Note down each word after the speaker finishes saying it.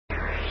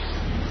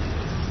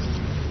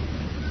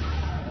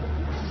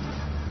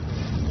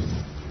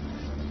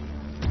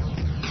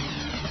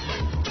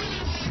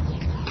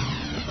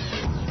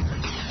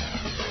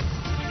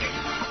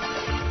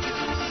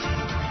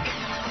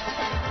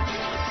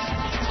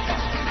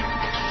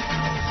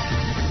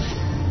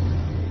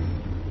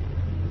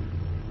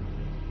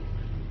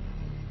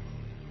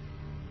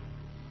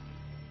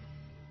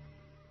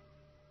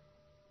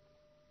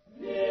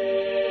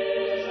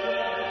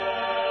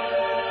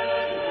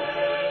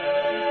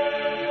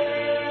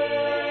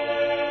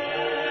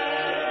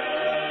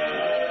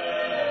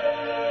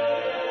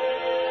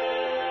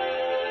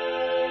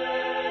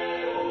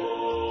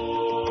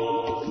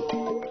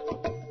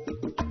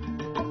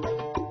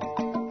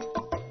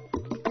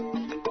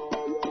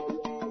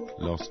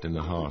Lost in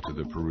the heart of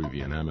the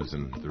Peruvian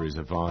Amazon, there is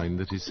a vine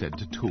that is said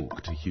to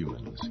talk to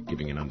humans,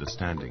 giving an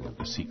understanding of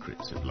the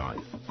secrets of life.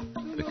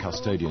 The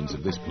custodians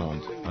of this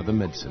plant are the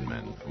medicine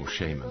men or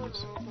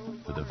shamans,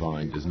 for the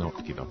vine does not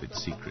give up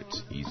its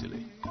secrets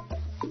easily.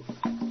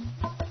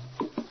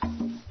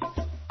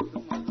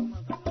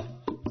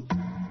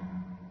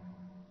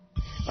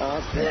 I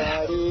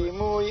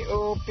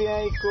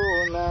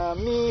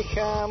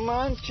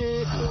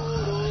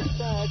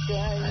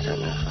don't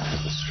know if I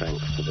have the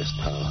strength for this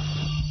path.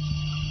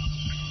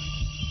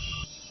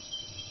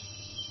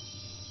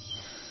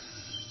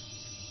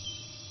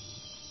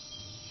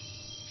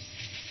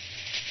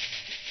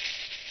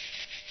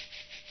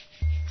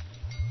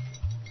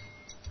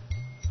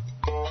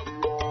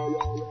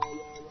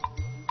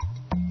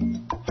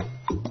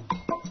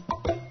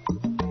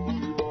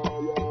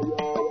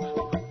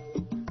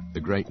 The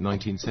great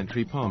 19th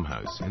century palm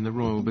house in the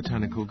Royal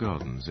Botanical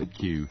Gardens at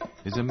Kew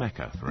is a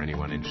mecca for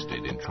anyone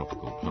interested in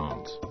tropical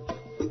plants.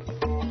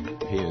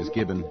 Piers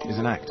Gibbon is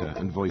an actor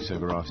and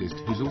voiceover artist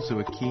who's also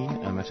a keen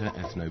amateur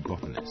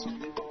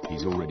ethnobotanist.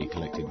 He's already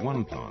collected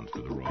one plant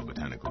for the Royal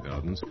Botanical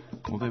Gardens,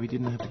 although he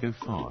didn't have to go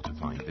far to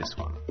find this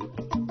one.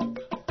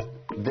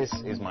 This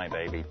is my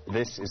baby.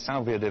 This is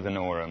Salvia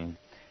divinorum.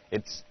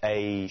 It's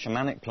a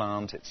shamanic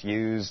plant. It's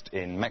used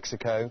in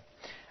Mexico.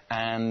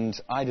 And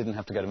I didn't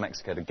have to go to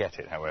Mexico to get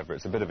it, however.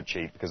 It's a bit of a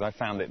cheat because I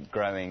found it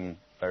growing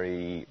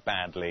very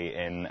badly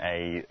in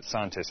a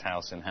scientist's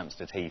house in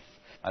Hampstead Heath.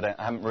 I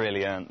haven't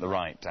really earned the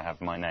right to have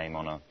my name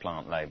on a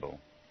plant label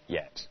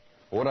yet.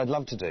 But what I'd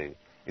love to do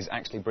is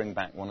actually bring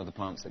back one of the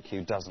plants that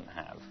Kew doesn't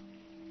have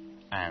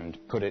and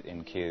put it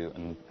in Kew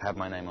and have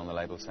my name on the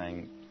label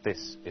saying,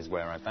 this is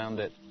where I found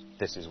it,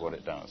 this is what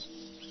it does.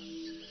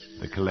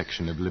 The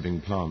collection of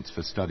living plants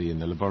for study in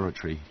the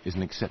laboratory is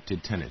an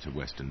accepted tenet of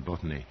Western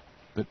botany.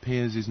 But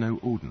Piers is no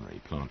ordinary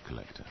plant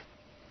collector.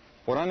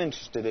 What I'm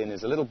interested in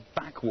is a little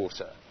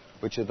backwater,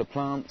 which are the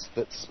plants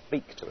that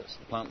speak to us,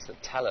 the plants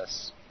that tell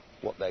us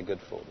what they're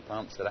good for, the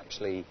plants that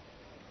actually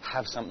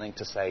have something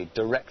to say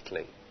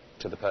directly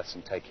to the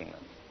person taking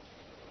them.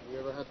 Have you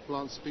ever had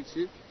plants speak to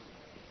you?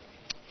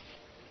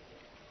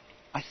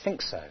 I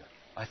think so.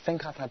 I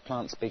think I've had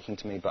plants speaking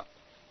to me, but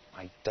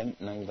I don't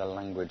know the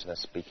language they're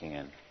speaking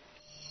in.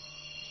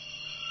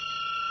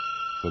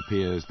 For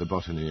Piers, the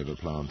botany of a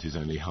plant is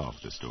only half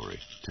the story.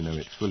 To know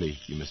it fully,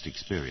 you must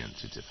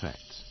experience its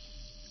effects.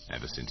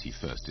 Ever since he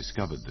first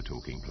discovered the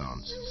talking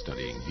plants,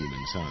 studying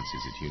human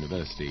sciences at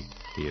university,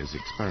 he has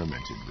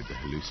experimented with the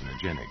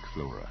hallucinogenic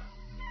flora.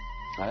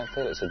 I don't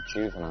feel it's a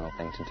juvenile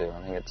thing to do.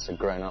 I think it's a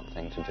grown-up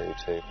thing to do,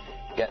 to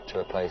get to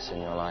a place in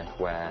your life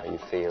where you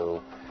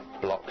feel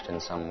blocked in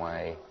some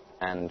way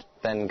and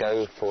then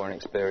go for an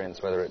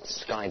experience, whether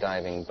it's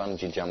skydiving,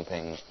 bungee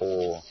jumping,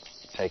 or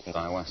taking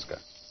ayahuasca,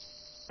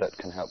 that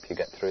can help you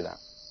get through that.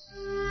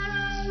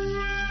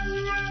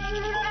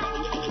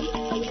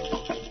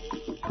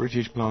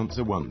 British plants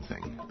are one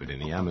thing, but in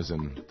the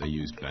Amazon they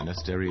use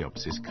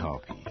Banisteriopsis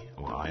carpi,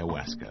 or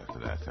ayahuasca, for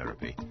their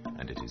therapy,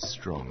 and it is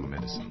strong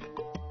medicine.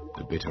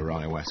 The bitter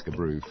ayahuasca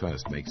brew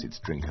first makes its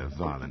drinker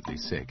violently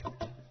sick,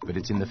 but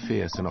it's in the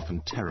fierce and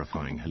often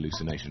terrifying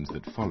hallucinations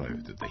that follow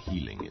that the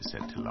healing is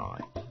said to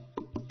lie.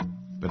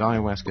 But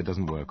ayahuasca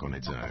doesn't work on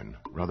its own.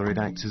 Rather, it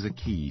acts as a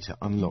key to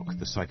unlock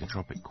the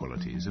psychotropic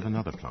qualities of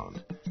another plant,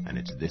 and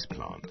it's this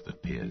plant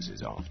that Piers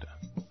is after.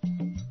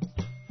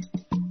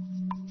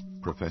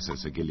 Professor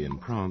Sir Gillian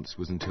Prance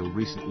was until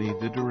recently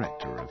the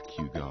director of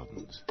Kew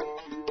Gardens.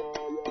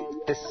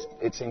 This,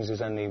 it seems,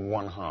 is only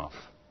one half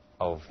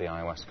of the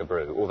ayahuasca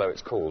brew, although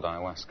it's called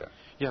ayahuasca.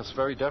 Yes,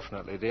 very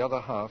definitely. The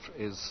other half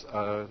is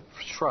a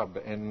shrub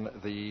in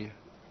the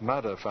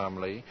madder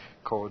family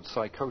called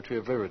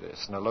Psychotria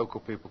viridis. Now, local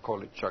people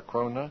call it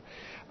chacrona,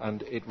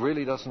 and it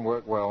really doesn't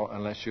work well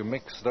unless you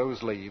mix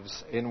those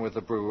leaves in with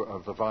the brew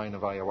of the vine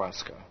of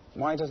ayahuasca.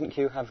 Why doesn't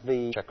Kew have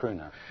the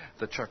chacrona?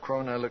 The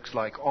chacrona looks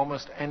like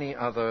almost any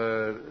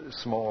other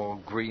small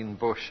green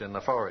bush in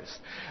the forest,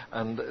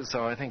 and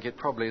so I think it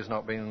probably has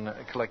not been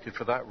collected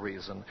for that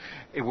reason.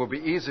 It would be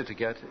easy to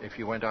get if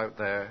you went out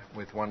there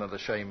with one of the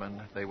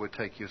shaman. They would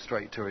take you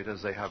straight to it,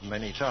 as they have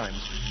many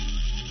times.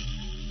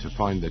 To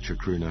find the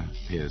chacruna,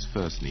 Piers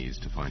first needs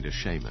to find a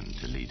shaman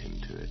to lead him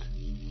to it.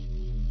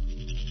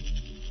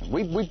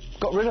 We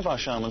got rid of our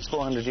shamans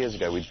 400 years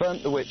ago. We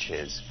burnt the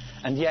witches.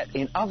 And yet,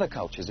 in other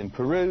cultures, in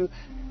Peru,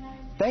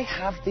 they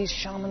have these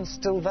shamans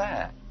still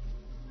there.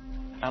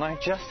 And I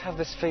just have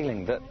this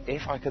feeling that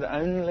if I could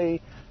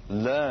only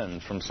learn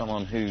from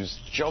someone whose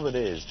job it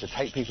is to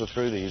take people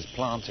through these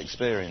plant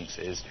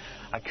experiences,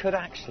 I could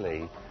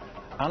actually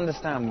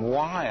understand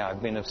why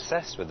I've been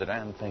obsessed with the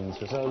damn things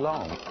for so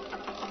long.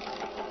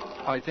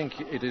 I think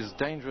it is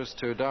dangerous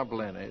to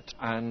dabble in it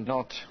and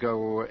not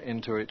go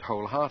into it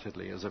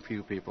wholeheartedly, as a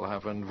few people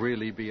have, and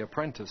really be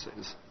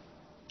apprentices.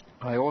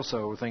 I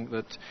also think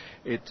that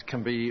it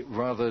can be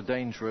rather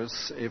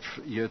dangerous if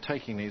you're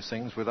taking these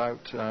things without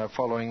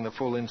following the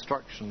full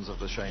instructions of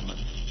the shaman.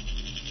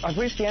 I've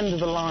reached the end of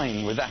the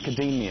line with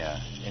academia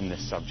in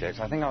this subject.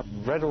 I think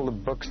I've read all the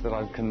books that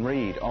I can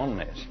read on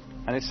it.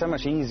 And it's so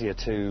much easier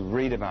to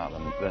read about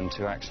them than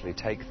to actually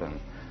take them.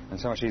 And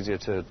so much easier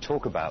to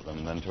talk about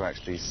them than to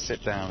actually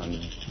sit down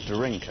and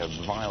drink a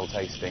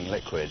vile-tasting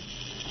liquid.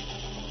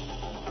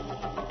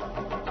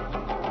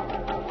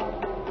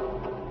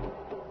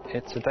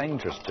 It's a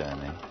dangerous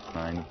journey.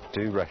 I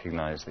do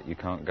recognise that you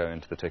can't go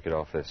into the ticket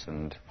office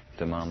and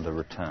demand a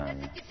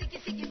return.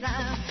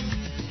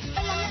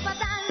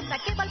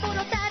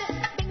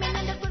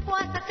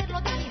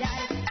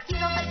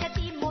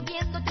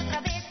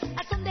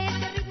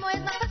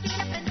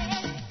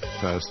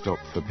 First stop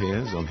for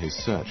Piers on his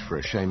search for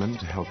a shaman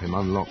to help him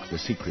unlock the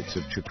secrets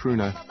of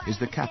Chacruna is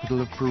the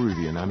capital of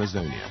Peruvian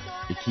Amazonia,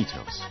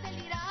 Iquitos.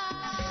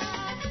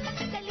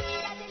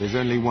 There's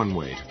only one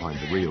way to find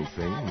the real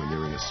thing when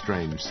you're in a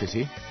strange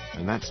city,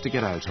 and that's to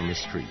get out on the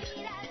street.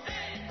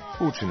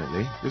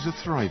 Fortunately, there's a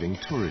thriving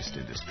tourist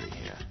industry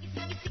here.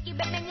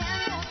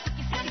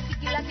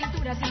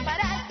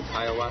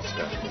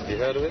 Ayahuasca. Have you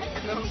heard of it?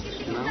 No.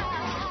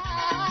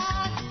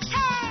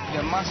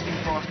 The most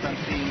important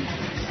thing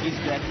is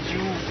that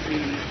you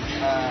feel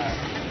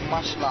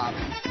much love.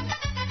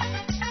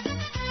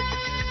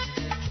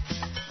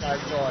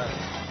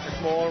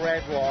 It's more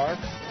red dwarf.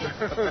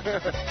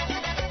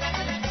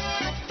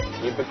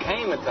 You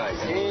became a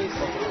Tyson.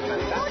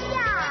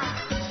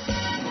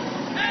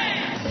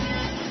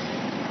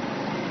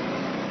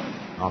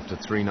 After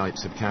 3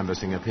 nights of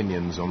canvassing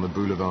opinions on the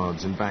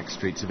boulevards and back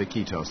streets of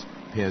Iquitos,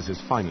 Piers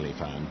has finally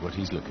found what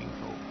he's looking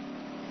for.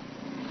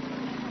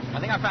 I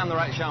think I found the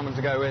right shaman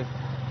to go with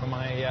for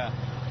my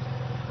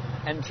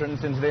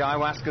entrance into the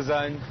ayahuasca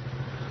zone.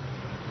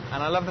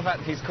 And I love the fact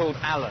that he's called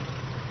Alan.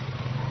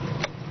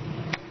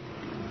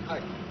 Hi.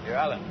 You're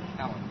Alan?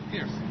 Alan.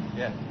 Piers.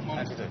 Yeah.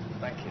 Nice to do.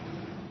 Thank you.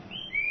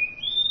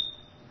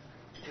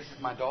 This is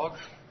my dog.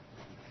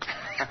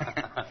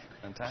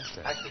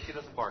 Fantastic. Actually, she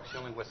doesn't bark. She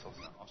only whistles.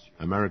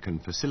 American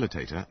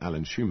facilitator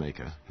Alan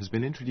Shoemaker has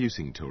been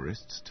introducing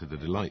tourists to the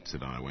delights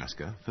of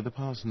ayahuasca for the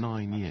past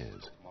 9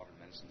 years.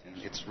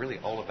 It's really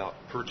all about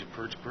purge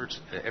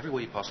every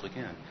way you possibly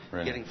can.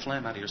 Really? Getting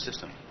phlegm out of your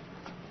system.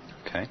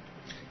 Okay.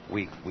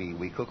 We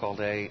cook all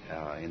day.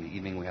 In the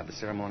evening we have the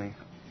ceremony.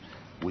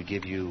 We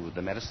give you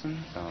the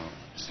medicine.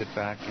 Sit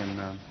back and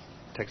it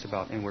takes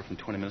about anywhere from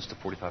 20 minutes to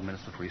 45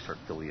 minutes before you start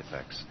to feel the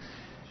effects.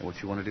 And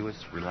what you want to do is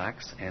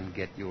relax and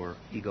get your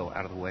ego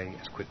out of the way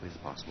as quickly as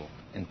possible.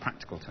 In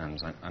practical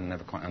terms, I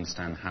never quite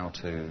understand how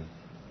to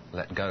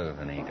let go of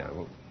an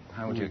ego.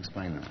 How would you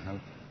explain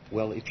that?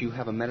 Well, if you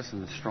have a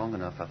medicine that's strong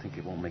enough, I think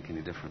it won't make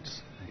any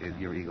difference.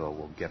 Your ego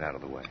will get out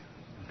of the way.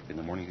 In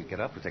the morning you get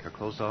up, we take our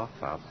clothes off,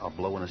 I'll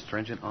blow an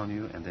astringent on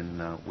you, and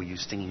then we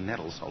use stinging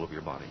nettles all over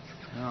your body.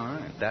 All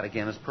right. That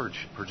again is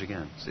purge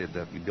again. So you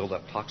build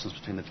up toxins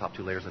between the top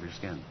 2 layers of your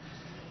skin.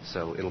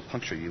 So it'll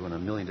puncture you in a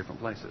million different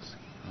places.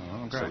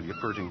 Oh, great. So you're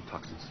purging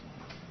toxins.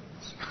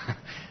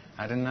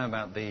 I didn't know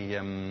about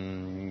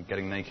the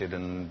getting naked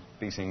and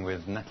beating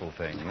with nettle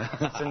thing.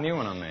 That's a new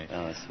one on me.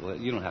 Well,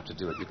 you don't have to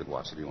do it. You could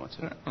watch if you want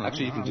to.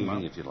 Actually, you can do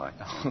me if you'd like.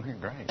 Oh,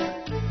 great.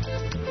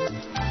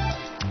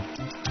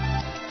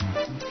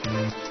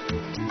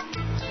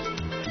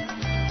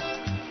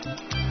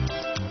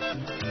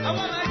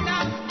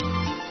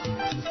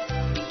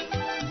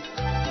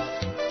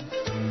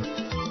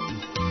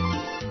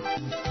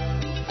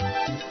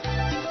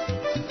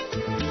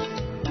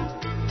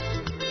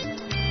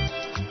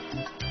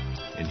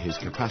 In his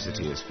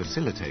capacity as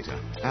facilitator,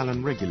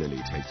 Alan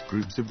regularly takes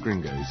groups of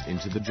gringos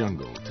into the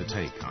jungle to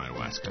take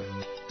ayahuasca.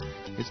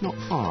 It's not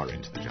far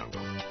into the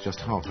jungle, just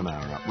half an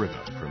hour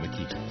upriver from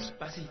Iquitos.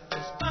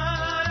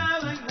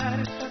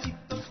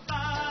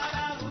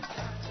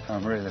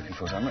 I'm really looking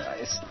forward to it.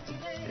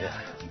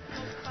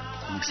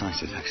 I'm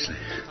excited, actually.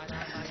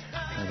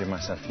 I give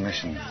myself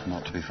permission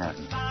not to be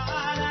frightened.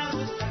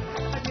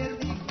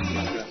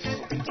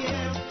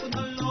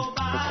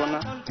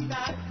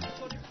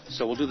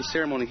 So we'll do the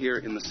ceremony here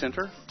in the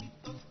center.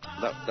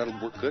 That'll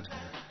work good.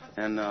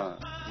 And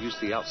use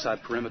the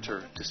outside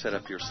perimeter to set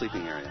up your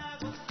sleeping area.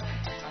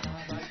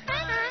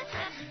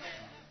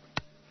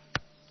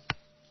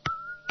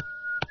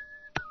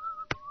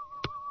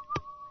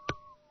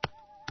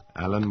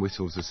 Alan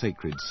whistles a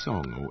sacred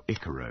song, or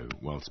icaro,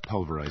 whilst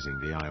pulverizing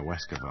the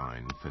ayahuasca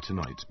vine for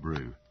tonight's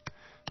brew.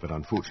 But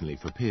unfortunately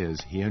for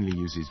Piers, he only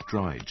uses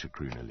dried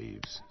chacruna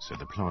leaves, so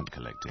the plant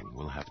collecting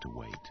will have to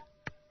wait.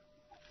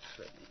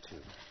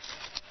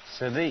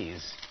 So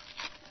these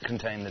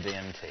contain the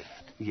DMT?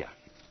 Yeah.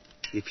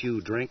 If you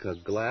drink a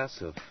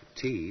glass of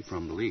tea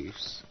from the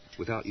leaves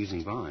without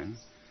using vine,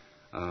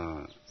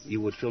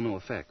 you would feel no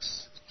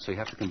effects. So you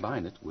have to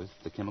combine it with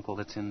the chemical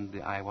that's in the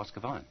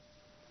ayahuasca vine.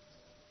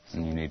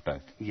 And you need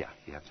both? Yeah,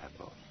 you have to have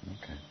both.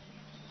 Okay.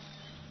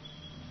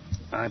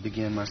 I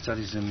began my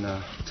studies in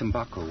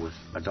tobacco with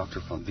a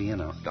doctor from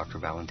Vienna, Dr.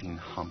 Valentin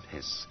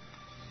Hampes.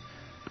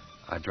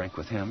 I drank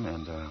with him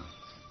and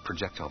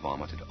projectile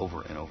vomited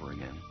over and over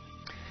again.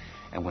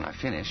 And when I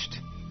finished,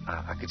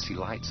 I could see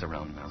lights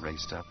around me. I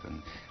raised up,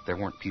 and there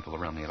weren't people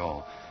around me at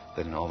all.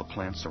 But in all the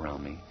plants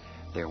around me,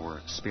 there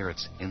were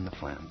spirits in the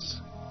plants.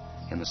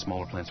 And the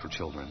smaller plants were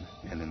children,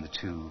 and then the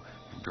 2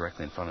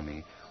 directly in front of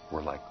me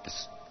were like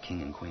this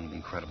king and queen,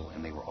 incredible,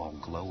 and they were all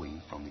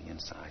glowing from the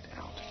inside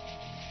out.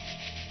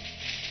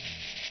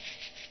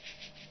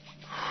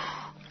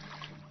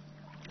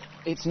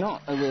 It's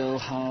not a real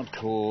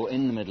hardcore,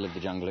 in the middle of the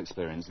jungle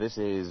experience. This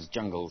is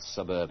jungle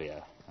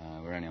suburbia.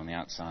 We're only on the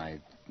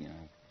outside,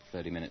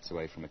 30 minutes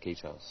away from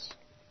Iquitos.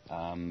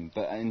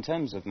 But in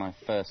terms of my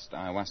first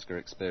ayahuasca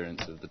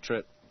experience of the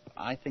trip,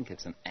 I think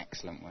it's an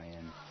excellent way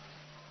in.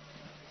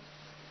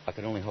 I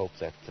can only hope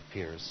that the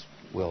Piers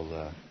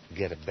will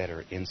get a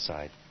better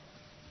insight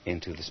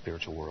into the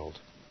spiritual world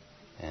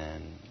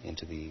and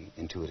into the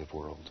intuitive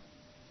world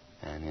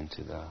and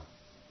into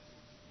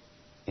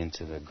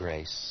the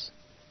grace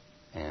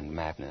and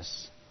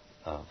madness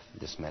of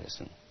this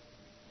medicine.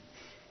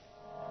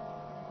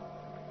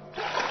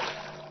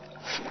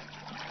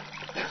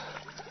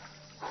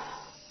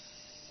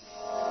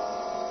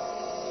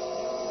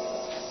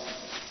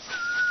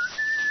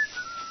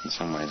 In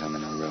some ways, I'm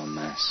in a real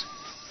mess.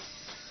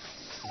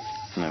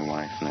 No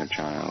wife, no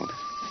child.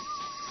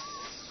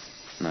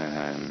 No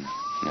home,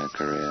 no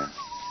career.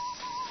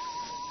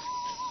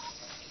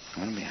 I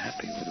want to be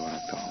happy with what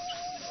I've got.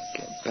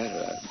 Get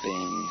better at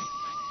being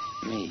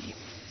me.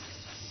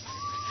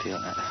 Feel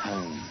at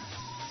home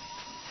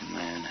in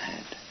my own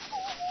head.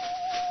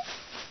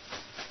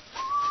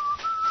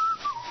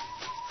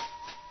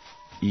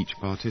 Each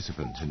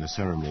participant in the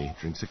ceremony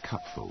drinks a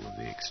cupful of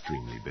the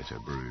extremely bitter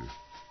brew.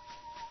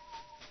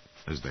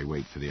 As they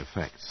wait for the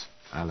effects,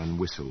 Alan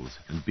whistles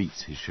and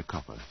beats his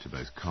shakoppa to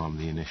both calm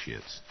the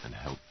initiates and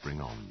help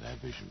bring on their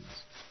visions.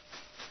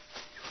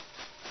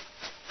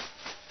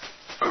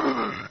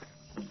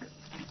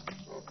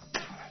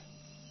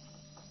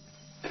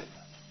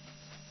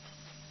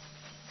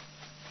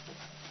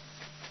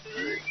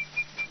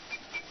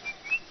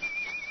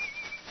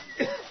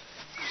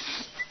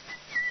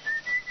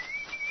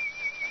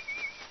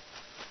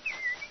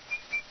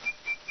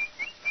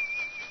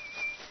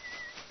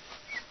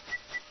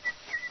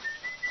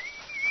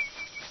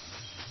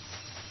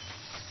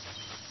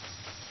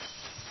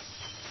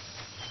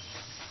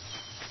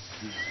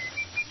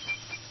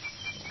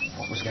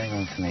 What was going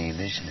on for me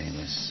visually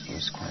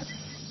was quite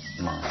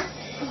mild.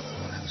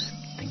 What I was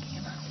thinking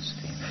about was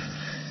feeling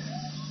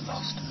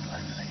lost and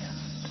lonely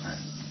and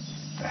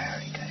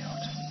very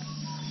chaotic.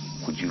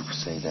 Would you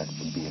say that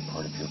would be a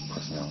part of your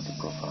personality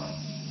profile?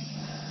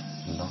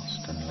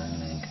 Lost and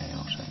lonely and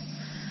chaotic.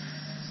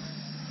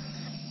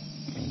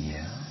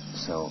 Yeah.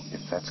 So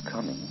if that's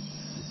coming,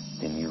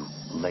 then you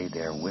lay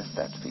there with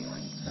that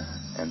feeling,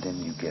 and then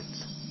you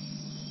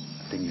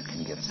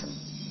can get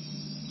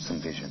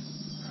some vision.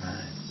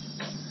 Right.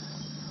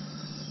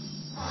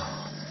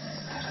 Oh,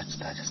 I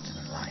just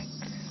didn't like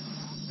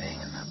being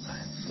in that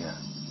place. Yeah.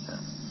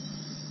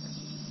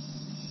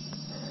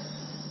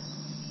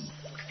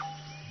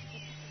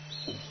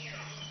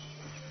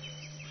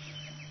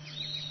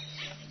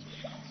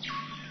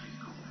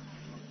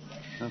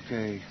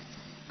 Okay,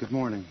 good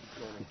morning.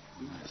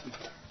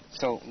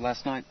 So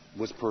last night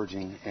was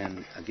purging,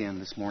 and again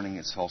this morning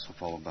it's also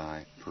followed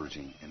by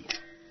purging. And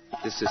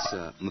this is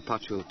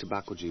mapacho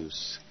tobacco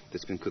juice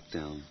that's been cooked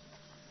down,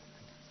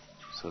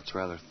 so it's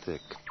rather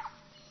thick.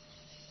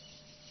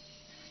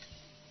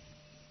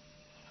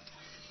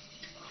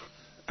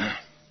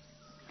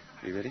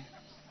 Are you ready?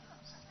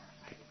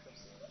 Okay.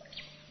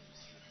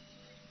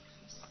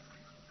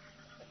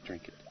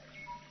 Drink it.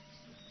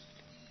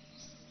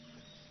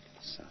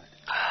 Side.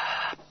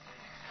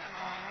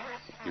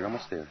 You're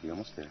almost there.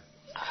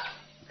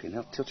 Okay,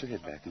 now tilt your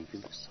head back and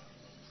feel this.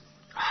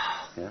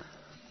 Yeah.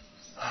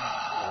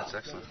 Oh, that's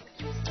excellent.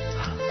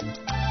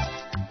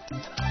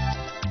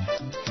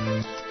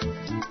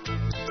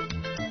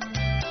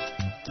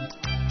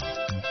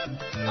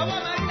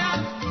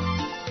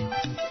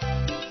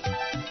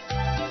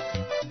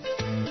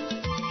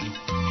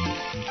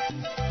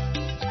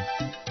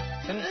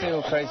 Didn't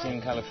feel crazy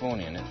in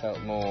California, and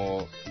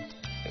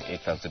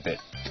it felt a bit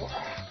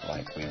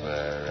like we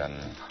were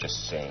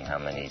just seeing how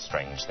many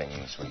strange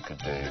things we could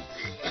do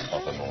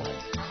of a morning.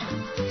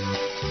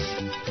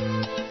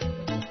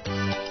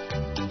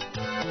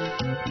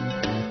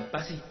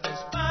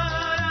 Pasitos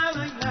para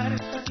bailar,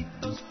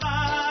 pasitos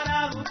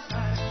para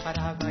gozar,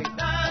 para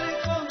bailar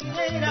con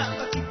minera,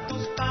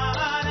 pasitos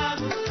para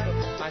gozar,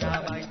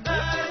 para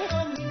bailar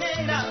con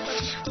minera,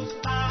 pasitos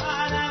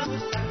para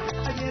gozar.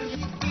 Ayer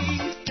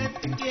dijiste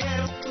te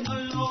quiero, tú no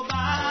lo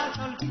vas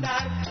a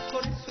olvidar,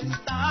 por eso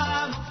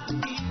estamos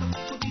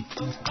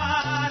juntitos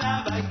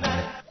para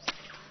bailar.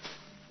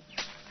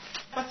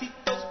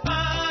 Pasitos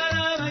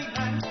para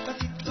bailar,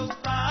 pasitos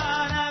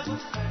para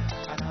gozar,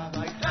 para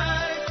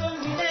bailar con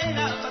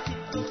minera,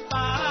 pasitos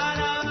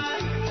para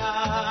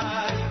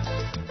bailar.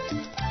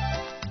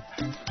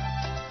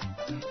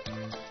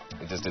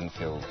 It just didn't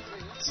feel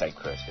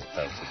sacred, it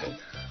felt a bit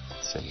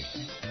silly.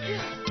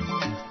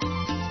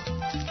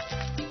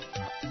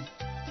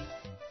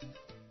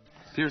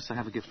 Piers, I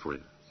have a gift for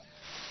you.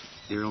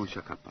 Your own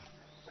shakapa.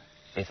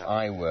 If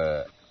I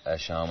were a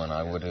shaman,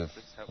 I would have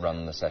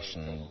run the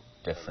session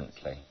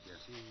differently.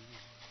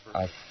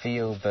 I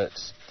feel that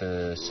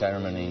the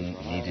ceremony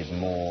needed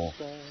more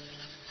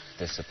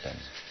discipline.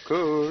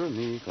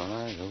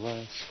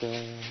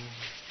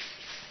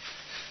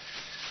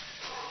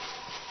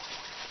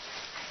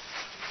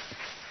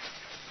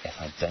 If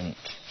I don't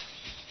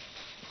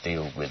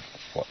deal with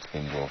what's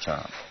been brought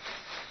up,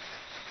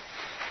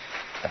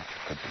 that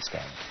could be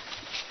scary.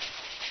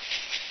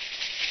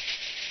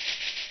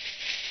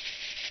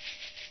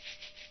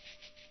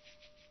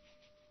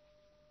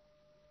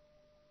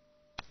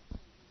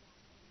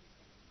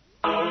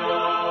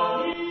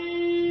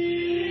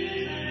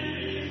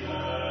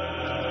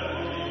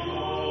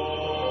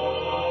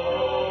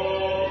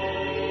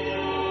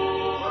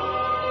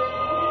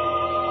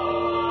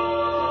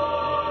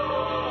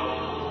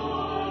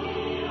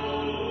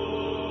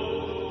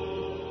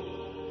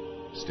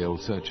 Still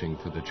searching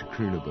for the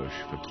chacruna bush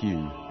for Q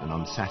and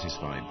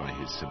unsatisfied by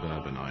his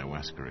suburban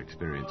ayahuasca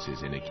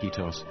experiences in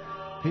Iquitos,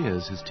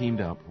 Piers has teamed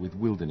up with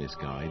wilderness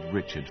guide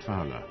Richard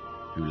Fowler,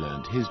 who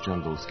learned his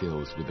jungle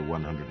skills with the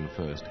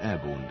 101st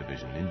Airborne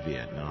Division in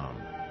Vietnam.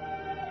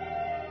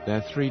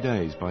 They're 3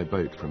 days by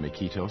boat from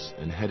Iquitos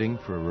and heading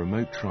for a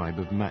remote tribe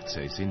of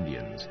Matses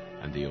Indians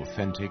and the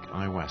authentic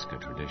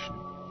ayahuasca tradition.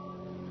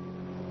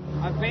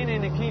 I've been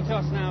in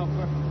Iquitos now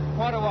for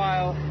quite a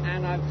while,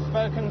 and I've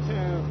spoken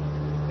to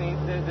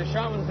the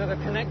shamans that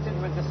are connected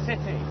with the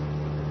city,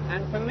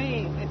 and for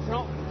me it's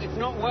not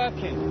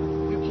working.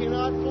 You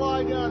cannot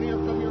fly down here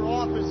from your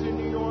office in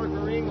New York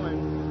or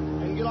England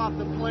and get off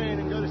the plane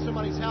and go to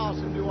somebody's house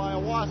and do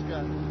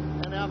ayahuasca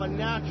and have a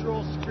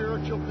natural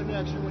spiritual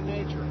connection with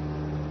nature.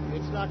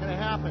 It's not going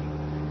to happen.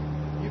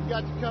 You've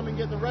got to come and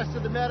get the rest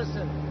of the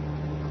medicine.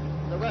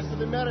 The rest of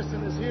the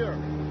medicine is here.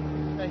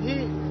 The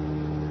heat,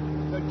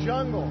 the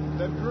jungle,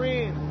 the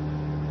green,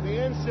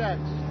 the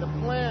insects, the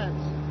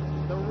plants,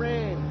 the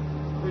rain,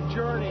 the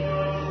journey.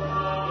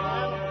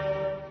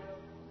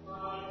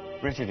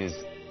 Richard is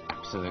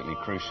absolutely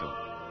crucial.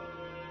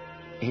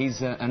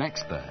 He's an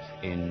expert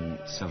in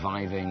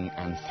surviving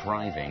and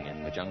thriving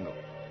in the jungle.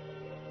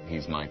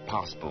 He's my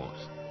passport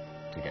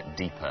to get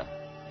deeper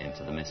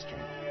into the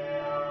mystery.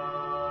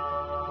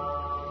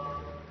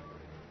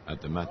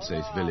 At the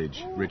Matses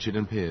village, Richard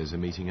and Piers are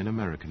meeting an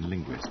American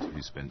linguist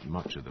who spent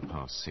much of the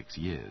past 6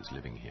 years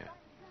living here.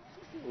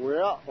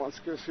 Well, let's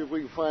go see if we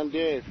can find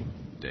Dave.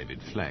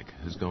 David Fleck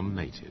has gone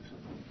native.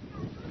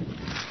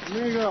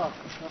 Here you go.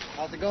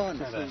 How's it going?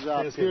 This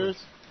is Piers.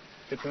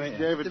 Good to meet you.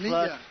 David Good to meet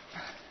Fleck.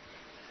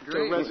 you.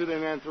 You're a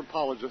resident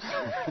anthropologist.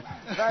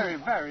 Very,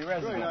 very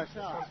resident. Very nice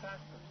house.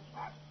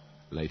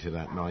 Later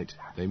that night,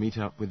 they meet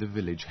up with the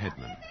village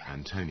headman,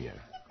 Antonio.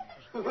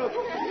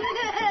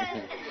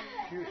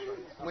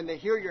 When they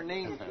hear your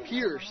name,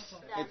 Pierce,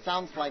 it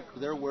sounds like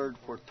their word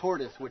for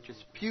tortoise, which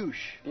is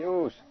push.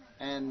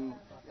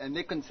 And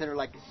they consider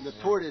like the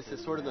tortoise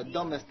is sort of the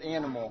dumbest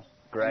animal.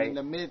 Great. And in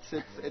the midst,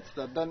 it's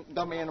the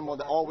dumb animal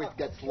that always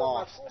gets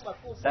lost.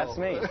 That's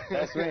me.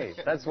 That's me.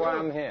 That's why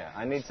I'm here.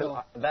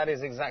 That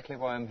is exactly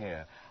why I'm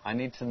here. I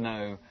need to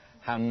know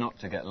how not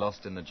to get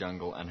lost in the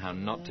jungle and how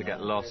not to get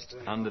lost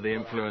under the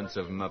influence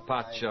of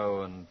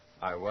mapacho and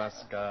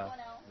ayahuasca.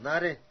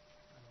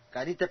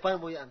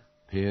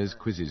 Piers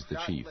quizzes the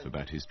chief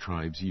about his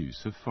tribe's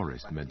use of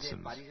forest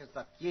medicines.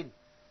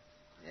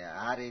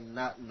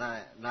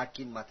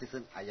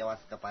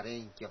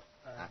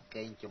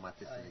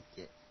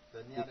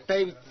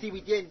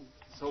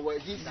 So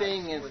what he's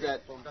saying is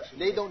that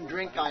they don't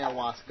drink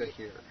ayahuasca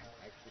here.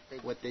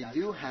 What they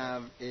do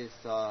have is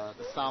the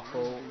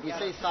sapo. We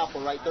say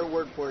sapo, right? Their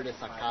word for it is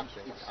acate.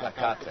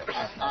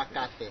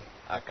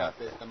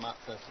 Acate is the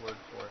Matses word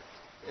for it.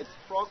 It's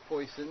frog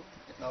poison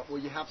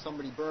where you have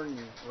somebody burn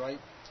you, right?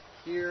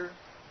 Here,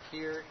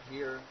 here,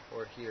 here,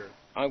 or here.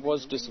 I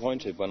was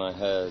disappointed when I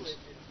heard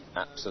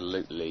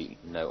absolutely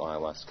no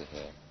ayahuasca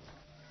here.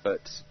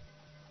 But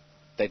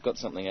they've got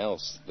something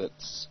else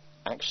that's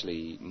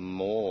actually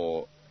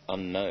more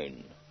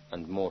unknown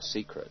and more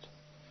secret.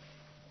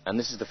 And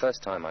this is the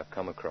first time I've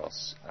come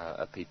across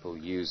people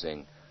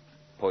using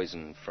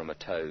poison from a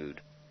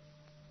toad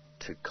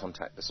to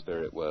contact the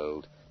spirit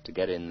world, to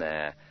get in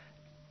there,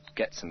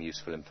 get some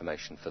useful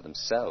information for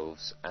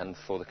themselves and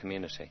for the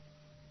community.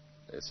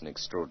 It's an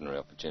extraordinary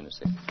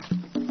opportunity.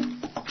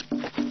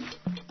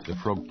 The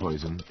frog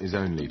poison is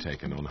only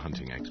taken on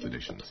hunting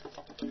expeditions.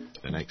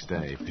 The next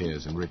day,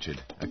 Piers and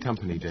Richard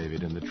accompany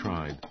David and the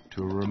tribe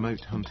to a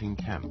remote hunting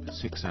camp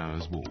 6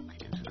 hours walk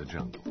into the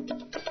jungle.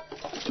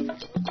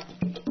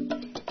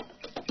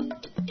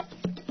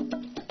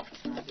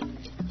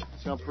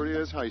 See how pretty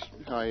it is? How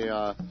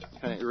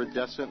kind of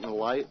iridescent in the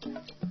light.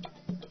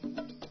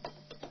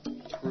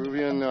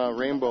 Peruvian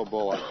rainbow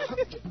bullet.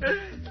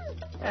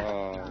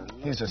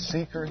 He's a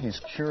seeker. He's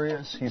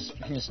curious. He's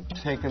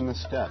taken the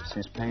steps.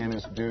 He's paying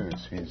his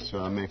dues. He's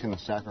making the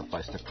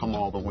sacrifice to come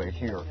all the way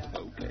here.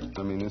 Okay.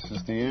 I mean, this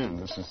is the end.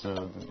 This is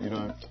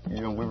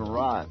we've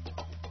arrived.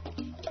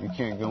 You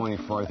can't go any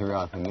farther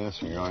out than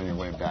this, or you're on your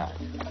way back.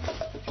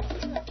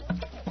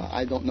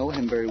 I don't know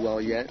him very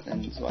well yet,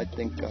 and so I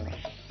think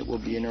it will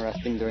be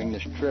interesting during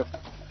this trip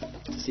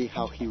to see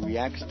how he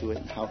reacts to it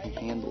and how he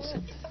handles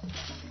it.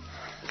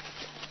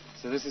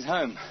 So this is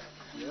home.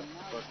 Yep,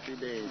 for 2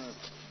 days.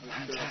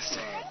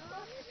 Fantastic.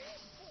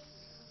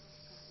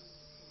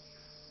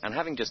 And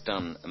having just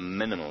done a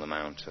minimal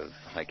amount of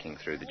hiking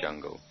through the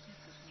jungle,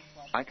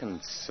 I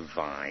can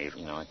survive.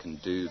 You know, I can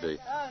do the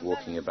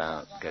walking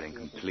about, getting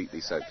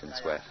completely soaked in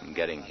sweat and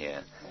getting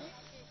here.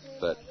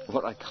 But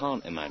what I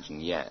can't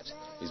imagine yet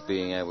is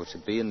being able to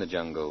be in the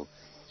jungle,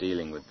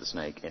 dealing with the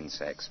snake,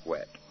 insects,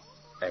 wet,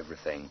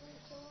 everything,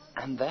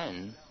 and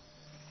then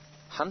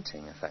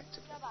hunting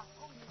effectively.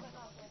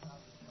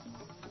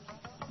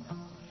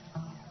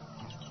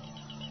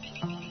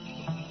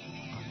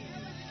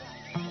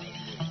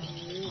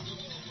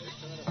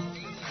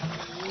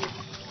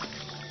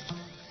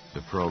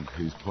 The frog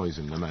whose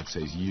poison the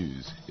Matses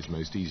use is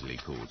most easily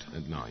caught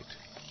at night.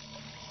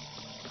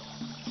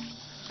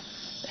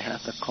 It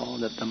has a call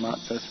that the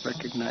Matses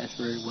recognize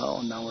very well,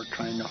 and now we're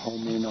trying to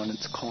home in on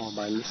its call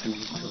by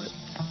listening to it.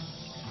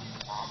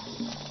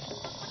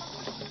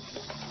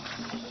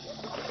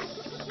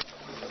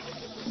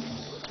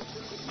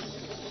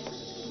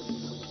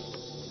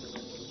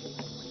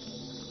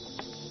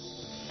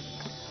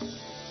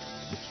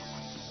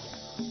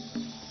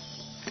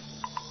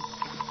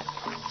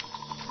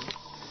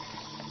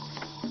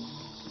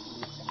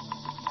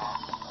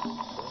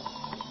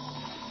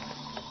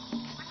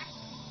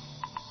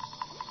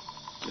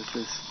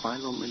 This is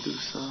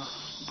Medusa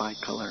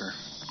bicolor.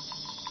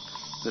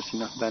 There's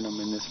enough venom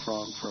in this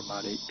frog for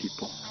about 8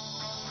 people.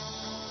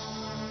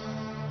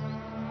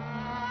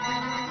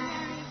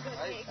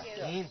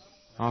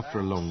 After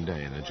a long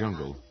day in the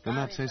jungle, the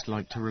Matses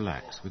like to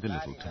relax with a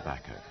little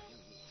tobacco.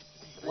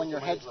 When your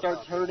head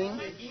starts hurting,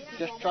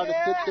 just try to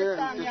sit there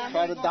and just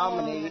try to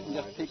dominate it and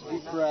just take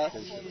deep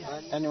breaths.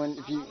 And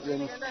if you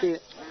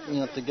spit,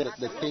 to get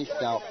the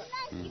taste out.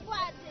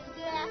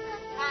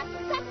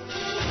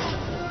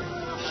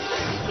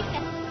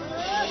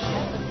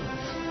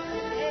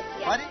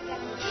 Buddy?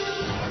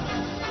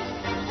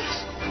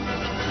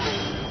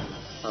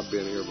 I've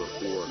been here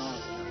before.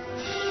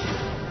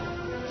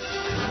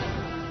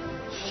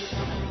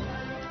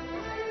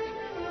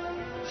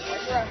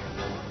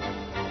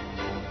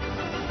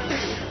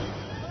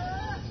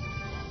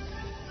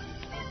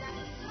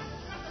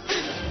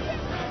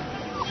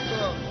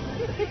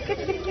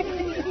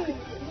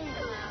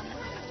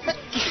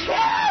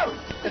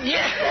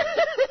 Yeah!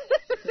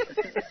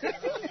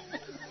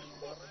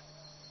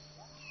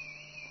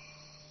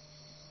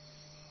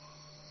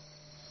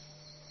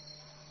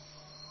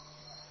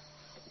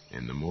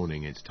 In the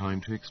morning, it's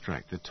time to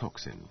extract the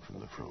toxin from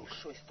the frog.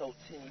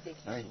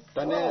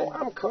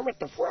 I'm Kermit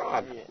the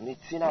Frog.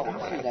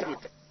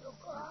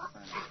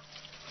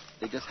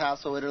 They just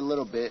hassle it a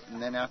little bit,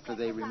 and then after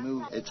they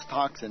remove its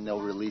toxin,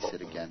 they'll release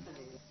it again,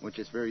 which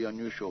is very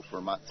unusual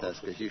for Matses,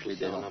 because usually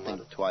they don't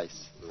think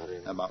twice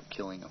about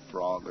killing a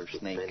frog or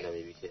snake.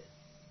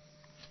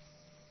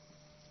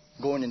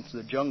 Going into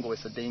the jungle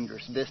is a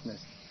dangerous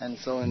business, and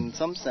so in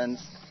some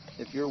sense,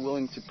 if you're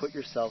willing to put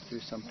yourself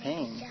through some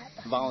pain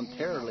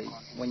voluntarily,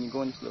 when you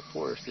go into the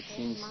forest, it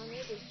seems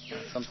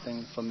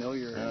something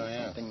familiar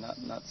and something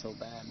not so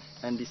bad.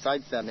 And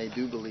besides that, they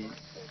do believe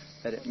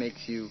that it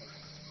makes you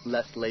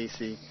less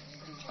lazy,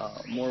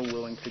 more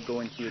willing to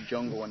go into a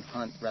jungle and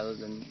hunt rather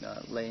than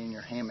lay in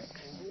your hammock.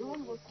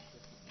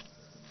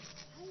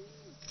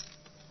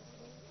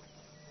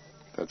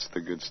 That's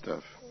the good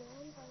stuff.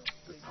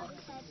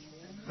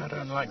 I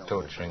don't like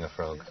torturing a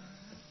frog.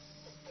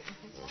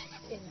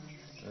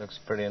 It looks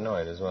pretty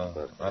annoyed as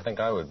well. I think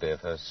I would be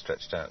if I was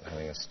stretched out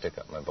having a stick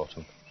up my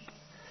bottom.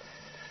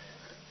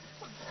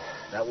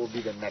 That will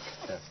be the next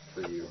test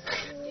for you.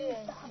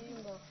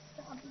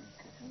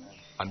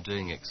 I'm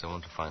doing it because I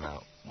want to find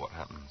out what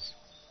happens.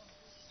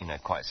 You know,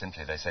 quite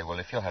simply, they say, well,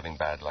 if you're having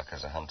bad luck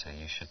as a hunter,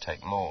 you should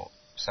take more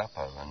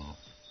sapo. And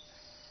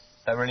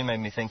that really made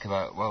me think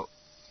about, well,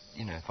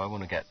 you know, if I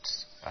want to get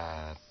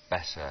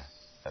better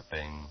at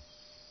being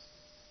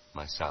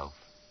myself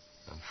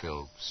and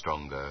feel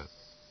stronger,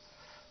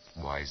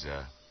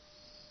 wiser,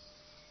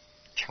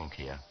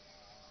 chunkier,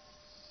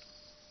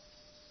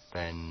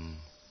 then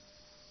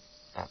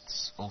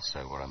that's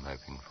also what I'm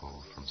hoping for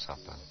from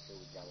supper.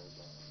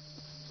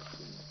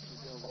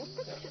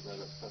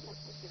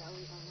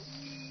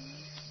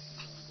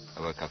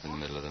 I woke up in the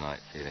middle of the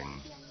night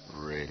feeling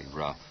really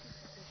rough,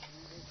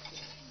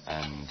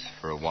 and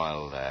for a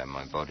while there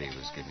my body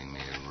was giving me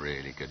a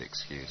really good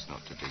excuse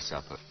not to do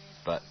supper,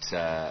 but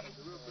to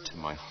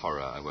my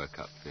horror I woke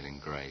up feeling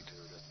great.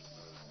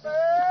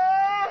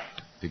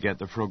 To get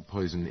the frog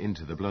poison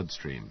into the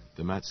bloodstream,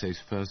 the Matses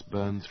first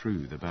burn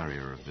through the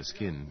barrier of the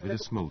skin with a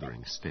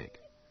smouldering stick.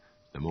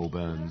 The more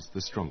burns,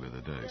 the stronger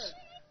the dose.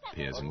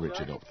 Piers and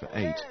Richard opt for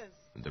 8,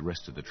 and the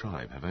rest of the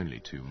tribe have only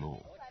 2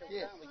 more.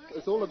 Yeah,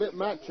 it's all a bit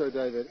macho,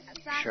 David.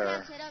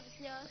 Sure,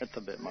 it's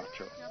a bit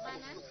macho.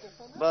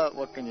 But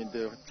what can you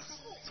do?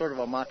 It's sort of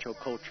a macho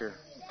culture.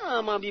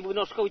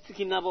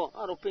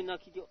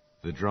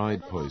 The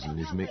dried poison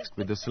is mixed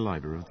with the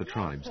saliva of the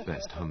tribe's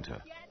best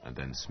hunter, and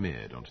then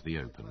smeared onto the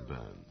open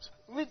burns.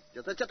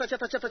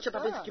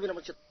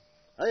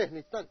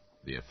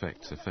 The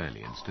effects are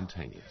fairly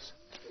instantaneous.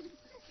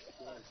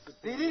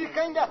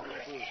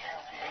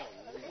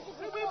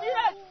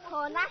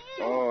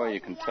 Oh,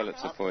 you can tell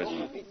it's a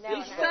poison.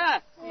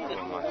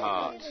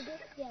 Oh,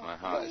 my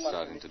heart is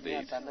starting to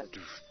beat.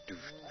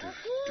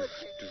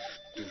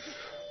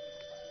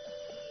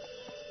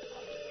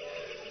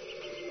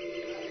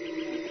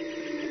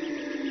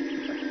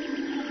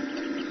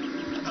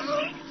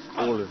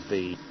 All of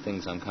the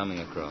things I'm coming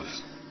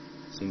across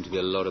seem to be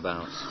a lot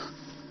about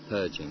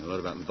purging, a lot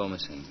about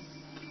vomiting.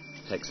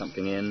 Take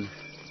something in,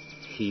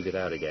 heave it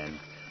out again,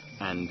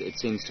 and it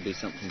seems to be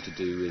something to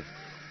do with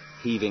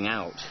heaving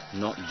out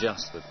not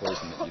just the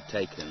poison that you've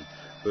taken,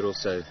 but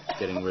also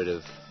getting rid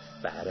of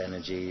bad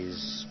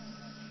energies,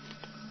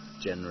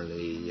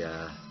 generally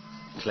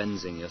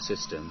cleansing your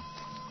system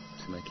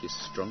to make you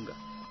stronger.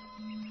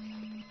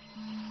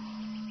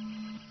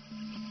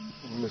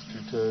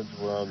 Mr. Toad's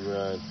Wild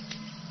Ride.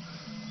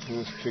 He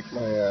just kicked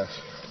my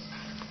ass.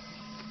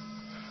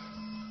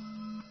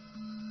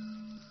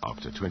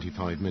 After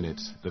 25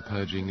 minutes, the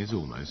purging is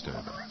almost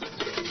over.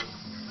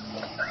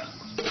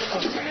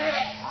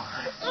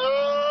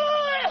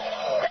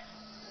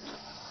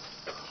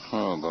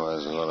 Oh boy,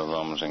 there's a lot of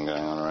vomiting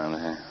going on around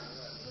here.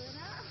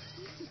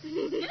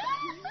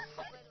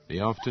 The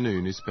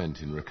afternoon is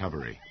spent in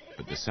recovery,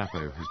 but the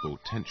Sapo has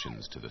brought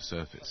tensions to the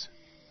surface.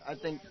 I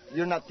think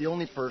you're not the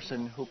only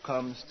person who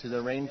comes to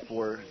the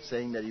rainforest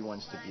saying that he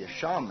wants to be a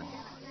shaman.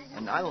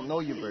 And I don't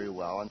know you very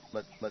well,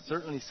 but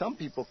certainly some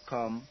people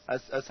come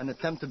as an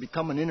attempt to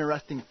become an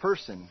interesting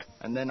person.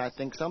 And then I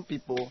think some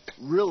people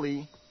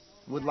really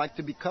would like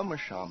to become a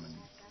shaman.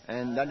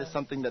 And that is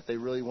something that they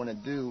really want to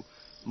do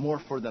more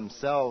for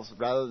themselves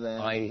rather than...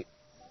 I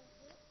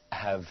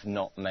have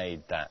not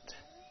made that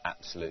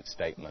absolute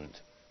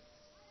statement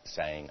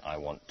saying I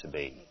want to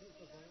be.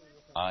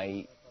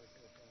 I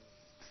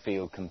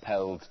feel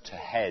compelled to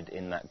head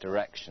in that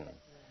direction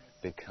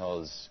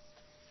because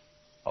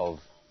of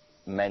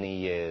many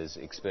years'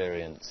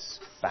 experience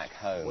back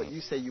home. What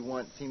you say you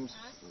want seems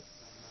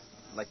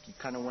like you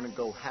kind of want to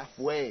go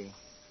halfway,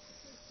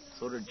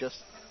 sort of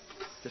just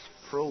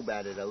probe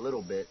at it a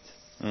little bit,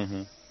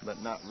 but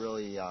not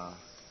really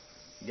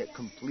get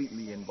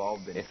completely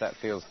involved in it. If that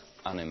feels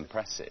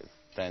unimpressive,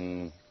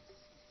 then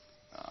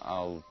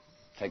I'll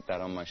take that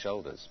on my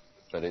shoulders.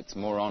 But it's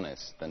more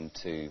honest than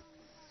to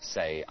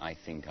say I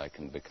think I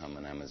can become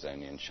an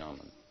Amazonian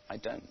shaman. I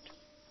don't.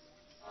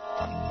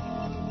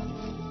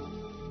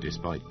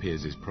 Despite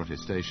Piers'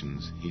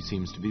 protestations, he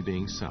seems to be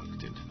being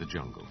sucked into the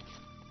jungle.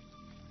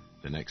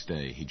 The next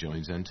day, he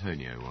joins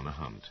Antonio on a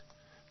hunt.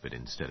 But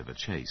instead of a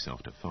chase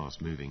after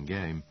fast-moving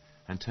game,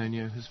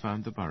 Antonio has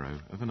found the burrow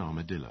of an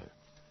armadillo,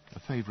 a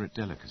favourite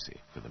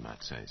delicacy for the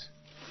Matses.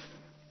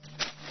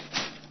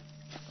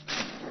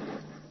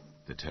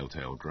 The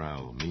telltale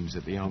growl means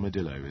that the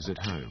armadillo is at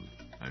home,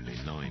 only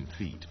 9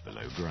 feet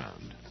below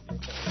ground.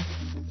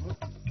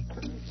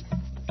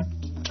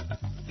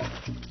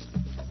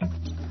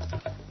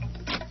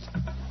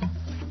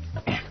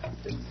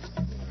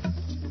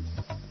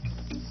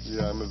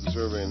 Yeah, I'm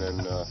observing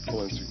and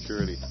pulling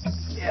security.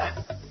 Yeah.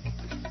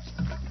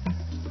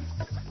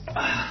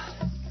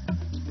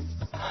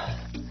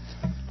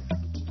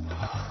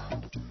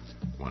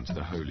 Once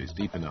the hole is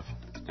deep enough,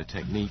 the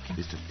technique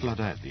is to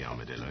flood out the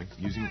armadillo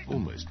using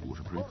almost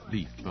waterproof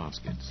leaf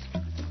baskets.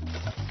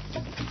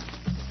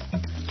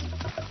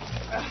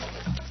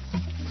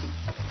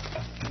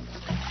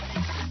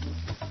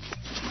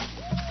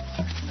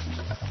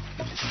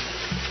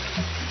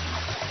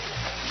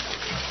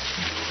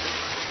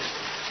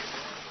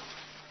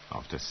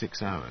 After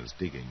 6 hours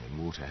digging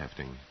and water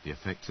hefting, the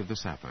effects of the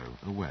Sapo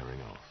are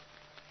wearing off.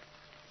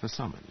 For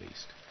some at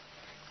least.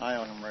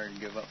 I'm ready to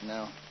give up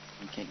now.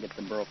 You can't get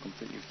the burrow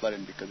completely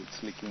flooded because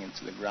it's leaking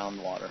into the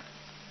groundwater.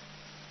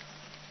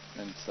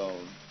 And so,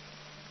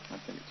 I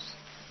think it's,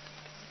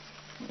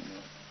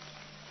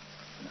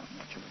 not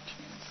much of a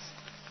chance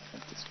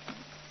at this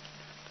point.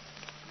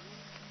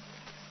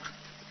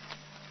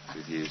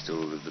 We've used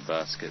all of the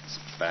baskets,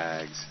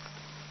 bags,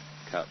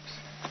 cups.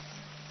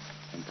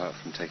 Apart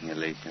from taking a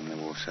leak in the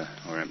water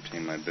or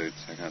emptying my boots,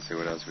 I can't see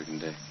what else we can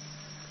do.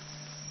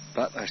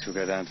 But I shall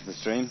go down to the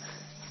stream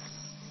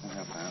and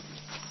help out.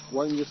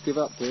 Why don't you just give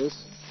up, Piers?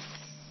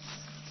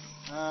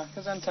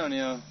 Because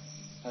Antonio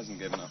hasn't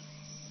given up.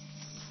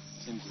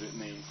 Seems a bit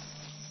mean.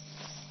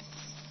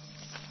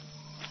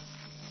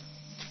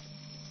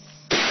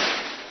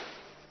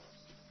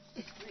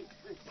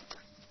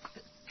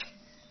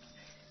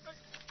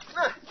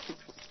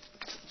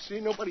 See,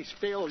 nobody's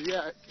failed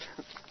yet.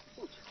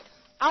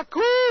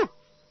 Aku!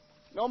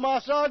 No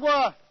más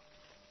agua!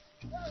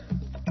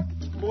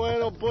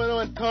 Bueno,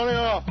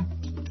 Antonio!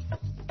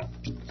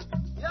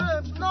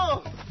 Yes,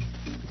 no!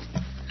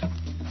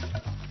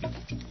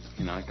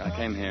 You know, I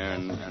came here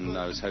and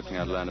I was hoping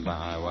I'd learn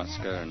about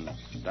ayahuasca, and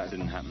that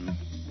didn't happen.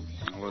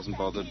 I wasn't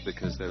bothered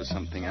because there was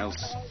something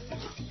else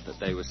that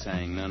they were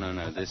saying,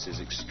 no, this is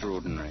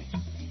extraordinary.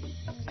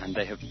 And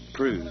they have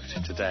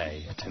proved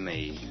today to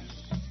me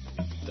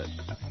that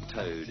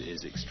Toad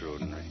is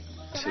extraordinary.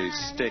 To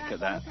stick at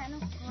that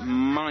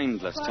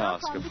mindless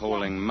task of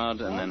hauling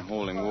mud and then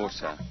hauling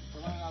water,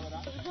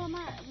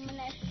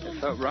 it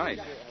felt right.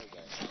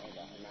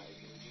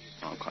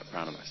 quite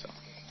proud of myself.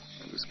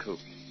 It was cool.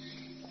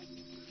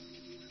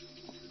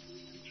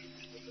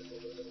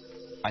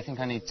 I think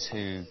I need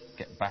to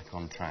get back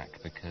on track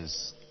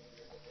because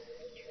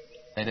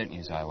they don't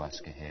use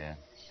ayahuasca here.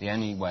 The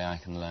only way I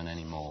can learn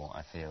any more,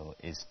 I feel,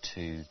 is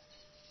to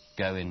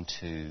go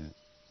into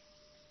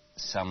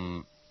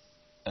some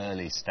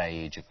early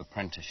stage of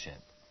apprenticeship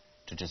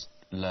to just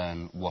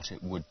learn what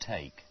it would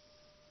take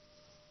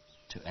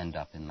to end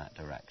up in that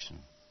direction.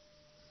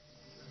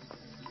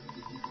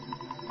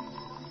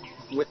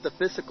 With the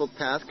physical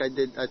task, I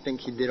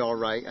think he did all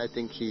right. I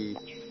think he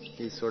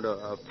sort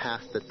of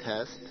passed the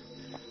test.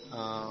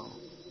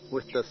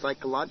 With the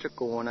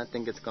psychological one, I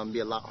think it's going to be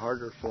a lot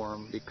harder for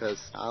him because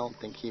I don't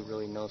think he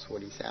really knows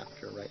what he's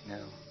after right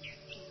now.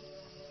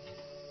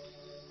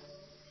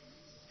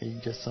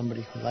 He's just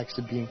somebody who likes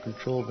to be in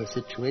control of the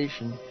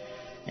situation,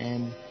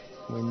 and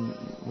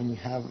when you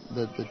have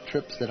the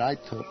trips that I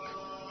took,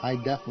 I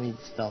definitely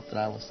felt that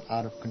I was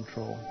out of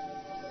control.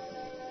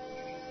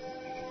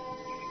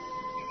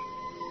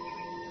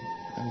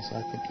 And so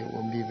I think it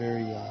will be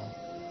very,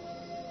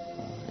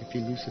 if he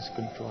loses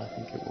control, I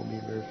think it will be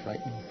very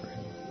frightening for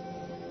him.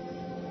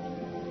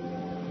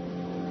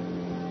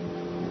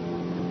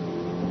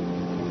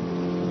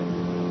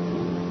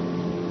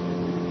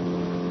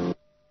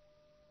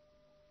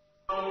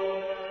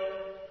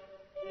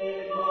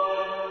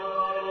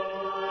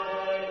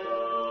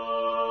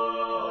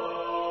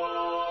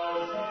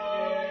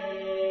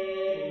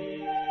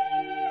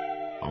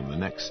 On the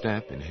next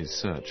step in his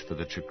search for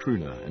the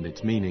chacruna and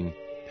its meaning,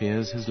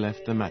 Piers has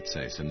left the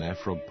Matses and their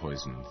frog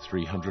poison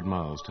 300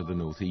 miles to the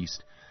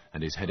northeast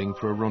and is heading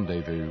for a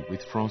rendezvous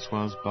with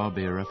Françoise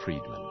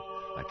Barbera-Friedman,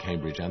 a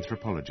Cambridge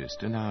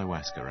anthropologist and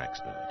ayahuasca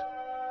expert.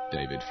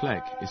 David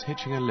Fleck is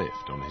hitching a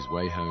lift on his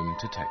way home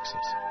to Texas.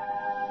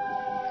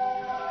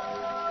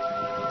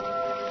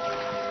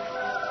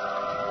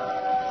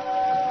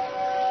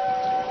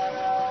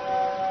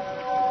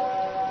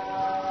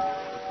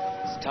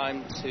 It's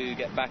time to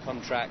get back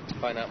on track to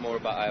find out more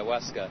about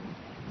ayahuasca.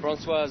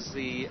 Françoise,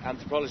 the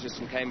anthropologist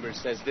from Cambridge,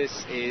 says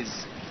this is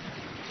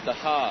the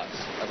heart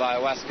of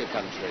ayahuasca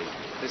country.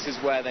 This is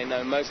where they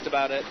know most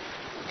about it,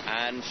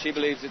 and she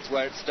believes it's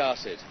where it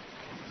started.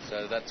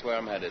 So that's where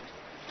I'm headed.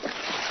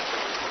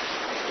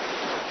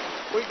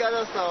 We got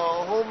us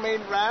a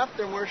homemade raft,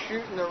 and we're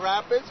shooting the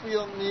rapids. We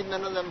don't need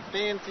none of them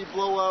fancy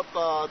blow-up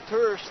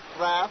tourist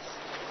rafts.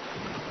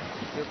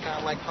 They're kind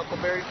of like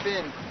Huckleberry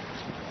Finn.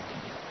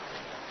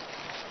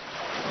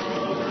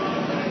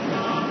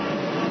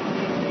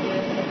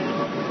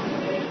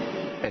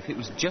 If it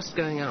was just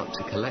going out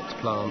to collect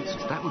plants,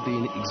 that would be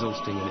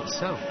exhausting in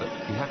itself, but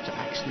you have to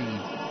actually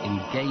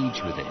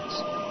engage with it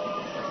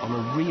on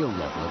a real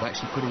level of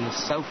actually putting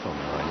yourself on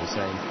the line and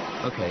saying,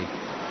 okay,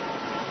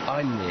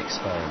 I'm the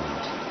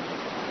experiment.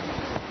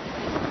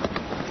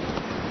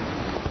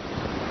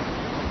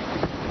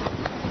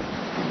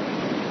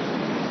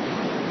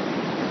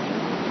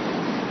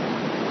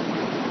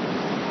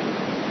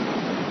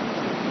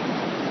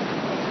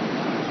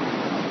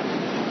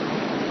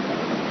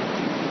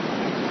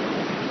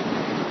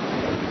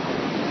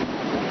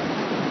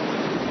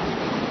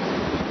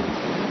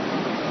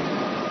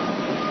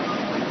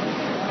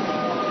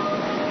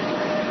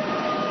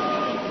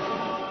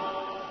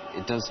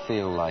 It does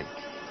feel like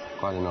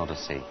quite an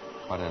odyssey,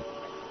 quite a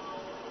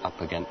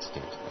up against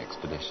it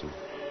expedition.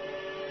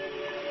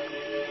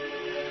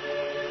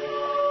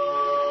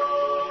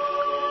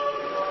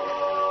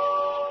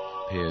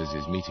 Piers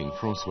is meeting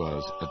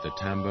Françoise at the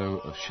tambo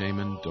of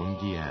shaman Don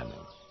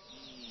Guillermo.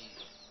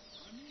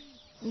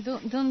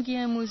 Don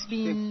Guillermo's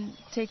been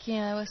taking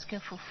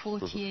ayahuasca for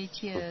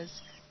 48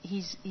 years.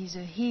 He's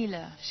a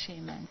healer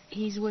shaman.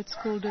 He's what's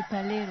called a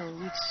palero,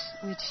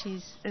 which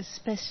is a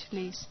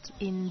specialist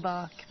in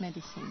bark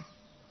medicine.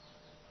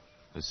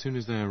 As soon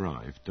as they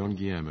arrive, Don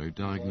Guillermo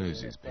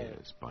diagnoses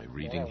Piers by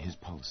reading his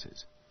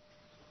pulses.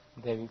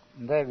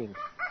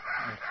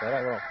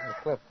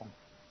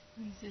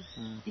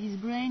 His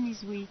brain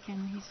is weak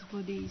and his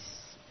body is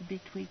a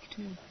bit weak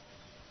too.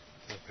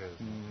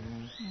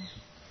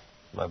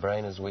 My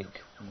brain is weak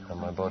and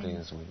my body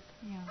is weak.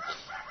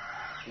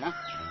 Yeah.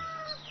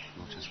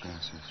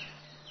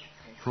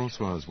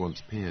 Françoise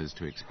wants Piers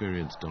to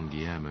experience Don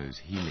Guillermo's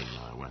healing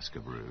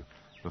ayahuasca brew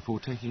before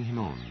taking him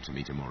on to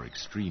meet a more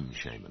extreme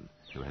shaman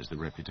who has the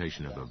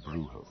reputation of a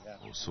brujo,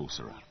 or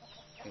sorcerer.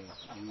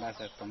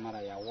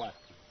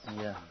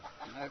 Yeah.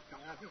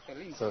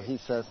 So he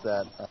says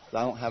that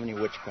I don't have any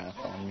witchcraft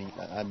on me.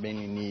 I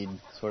mainly need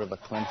sort of a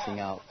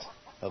cleansing out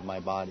of my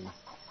body.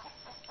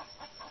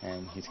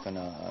 And he's going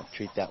to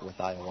treat that with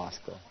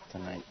ayahuasca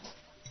tonight.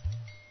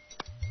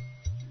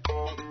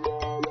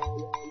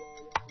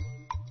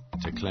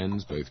 To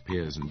cleanse both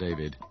Piers and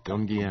David,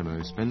 Don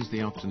Guillermo spends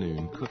the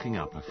afternoon cooking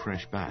up a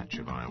fresh batch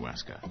of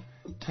ayahuasca,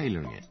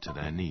 tailoring it to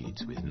their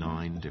needs with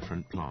 9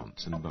 different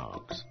plants and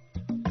barks.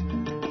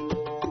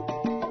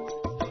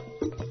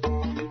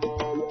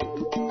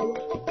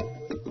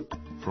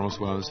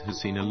 Françoise has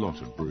seen a lot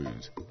of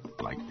brews,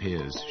 like Like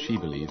Piers, she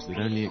believes that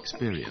only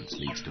experience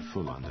leads to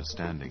full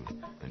understanding,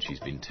 and she's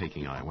been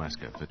taking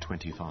ayahuasca for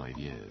 25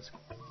 years.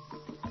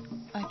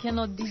 I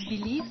cannot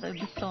disbelieve that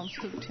the plants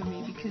talk to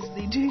me, because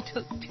they do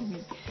talk to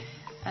me.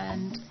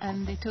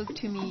 And they talk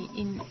to me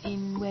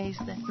in ways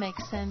that make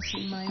sense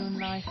in my own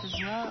life as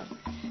well,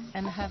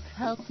 and have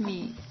helped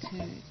me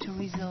to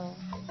resolve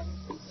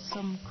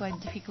some quite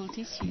difficult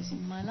issues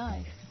in my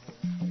life.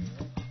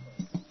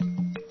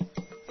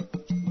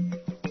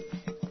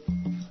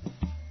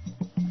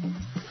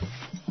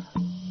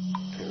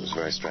 It was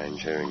very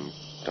strange hearing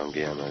Don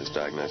Guillermo's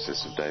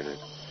diagnosis of David.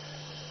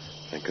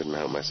 I couldn't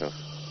help myself,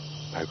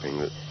 hoping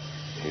that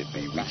he'd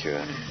be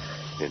weaker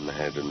in the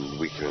head and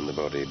weaker in the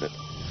body, but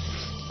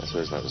I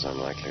suppose that was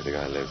unlikely. The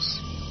guy lives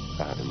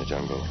out in the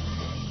jungle.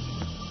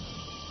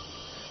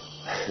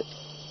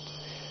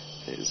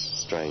 His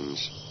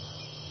strange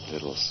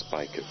little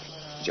spike of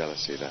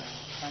jealousy there.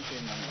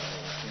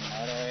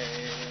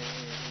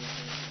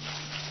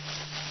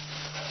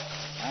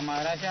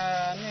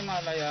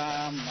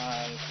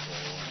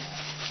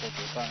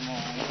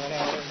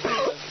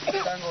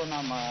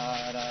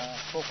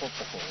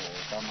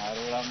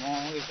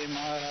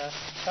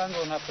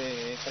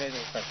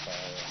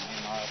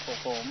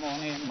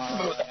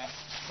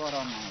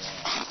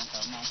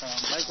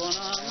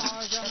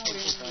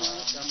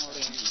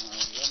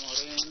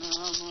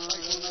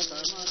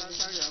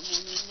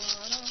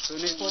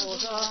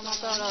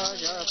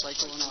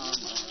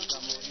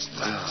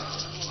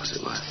 Was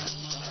it worth it?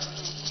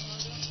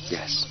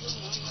 Yes.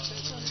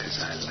 Because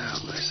I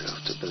allowed myself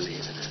to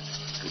believe in it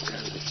and go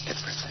with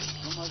everything.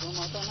 And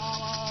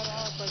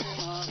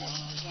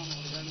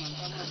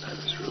I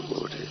was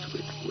rewarded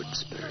with wood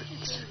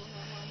spirits.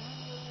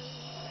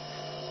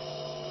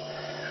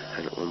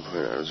 And at one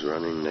point I was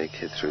running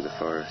naked through the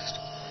forest,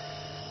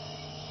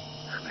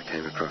 and I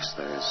came across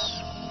those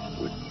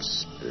wood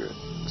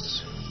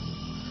spirits.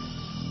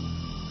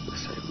 The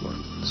same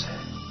ones.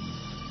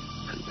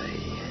 And they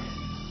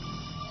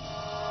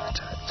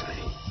attacked me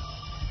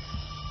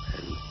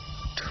and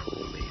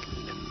tore me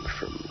limb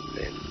from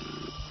limb.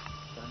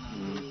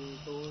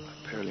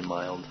 Fairly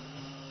mild.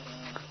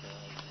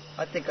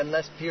 I think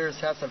unless Piers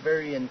has a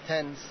very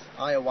intense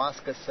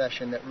ayahuasca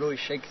session that really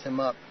shakes him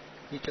up,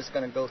 he's just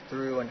going to go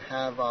through and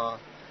have a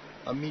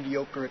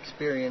mediocre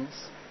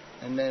experience,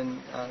 and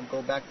then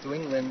go back to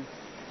England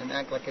and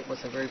act like it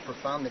was a very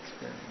profound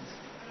experience.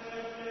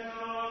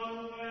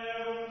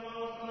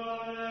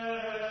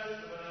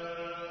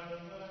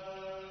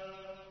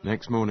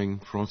 Next morning,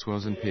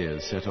 Francoise and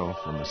Piers set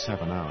off on the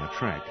 7-hour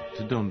trek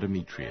to Don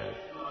Demetrio,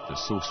 the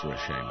sorcerer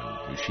shaman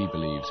who she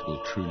believes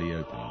will truly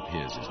open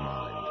Piers'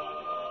 mind.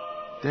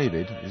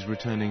 David is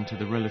returning to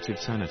the relative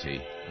sanity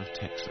of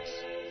Texas.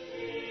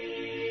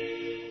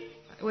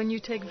 When you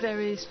take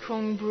very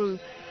strong brew,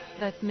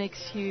 that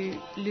makes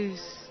you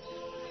lose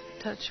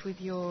touch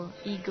with your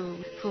ego.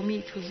 For me,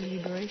 it was a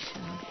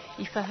liberation.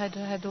 If I had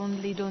had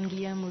only Don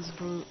Guillermo's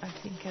brew, I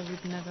think I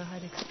would never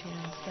have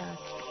experienced that.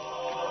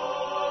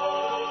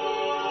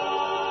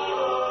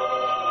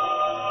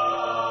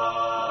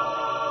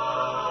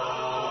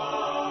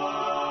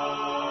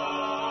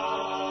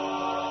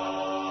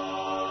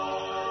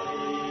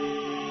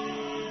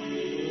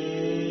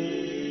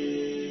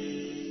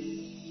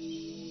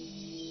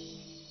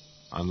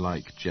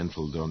 Unlike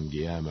gentle Don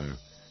Guillermo,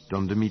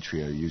 Don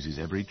Demetrio uses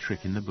every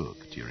trick in the book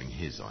during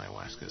his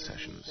ayahuasca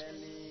sessions.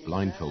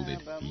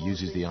 Blindfolded, he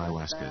uses the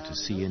ayahuasca to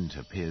see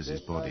into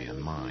Piers' body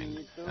and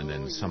mind, and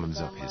then summons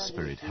up his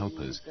spirit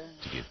helpers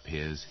to give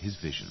Piers his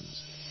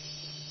visions.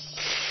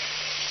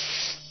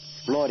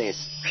 Flores,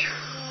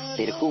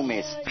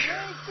 perfumes,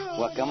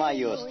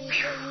 guacamayos,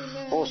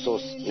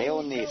 osos,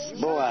 leones,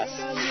 boas,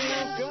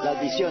 las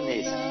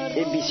visiones,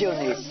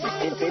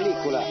 en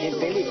película,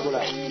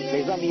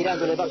 les va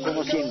mirando, les va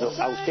conociendo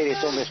a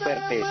ustedes hombres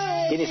fuertes,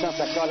 quienes han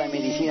sacado la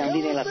medicina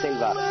andina en la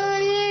selva.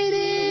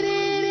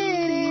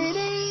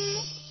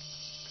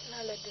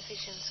 Now let the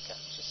visions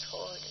come, just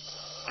hold it.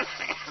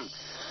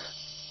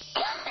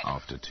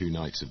 After 2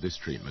 nights of this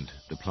treatment,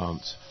 the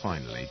plants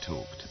finally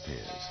talk to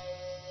Piers.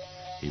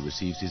 He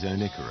receives his own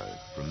Icaro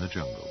from the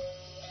jungle.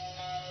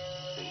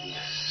 In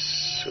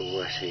this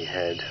sweaty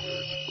head,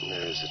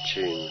 there is a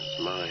tune of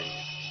mine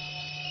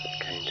that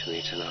came to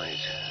me tonight,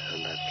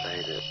 and I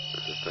played it for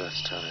the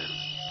first time.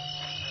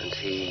 And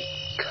he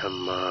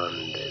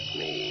commanded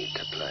me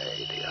to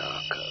play the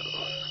arco.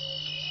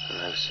 And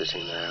I was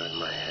sitting there with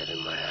my head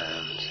in my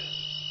hands,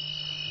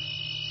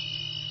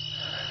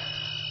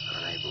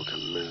 unable to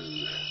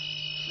move.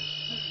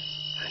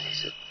 And he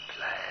said,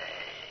 play,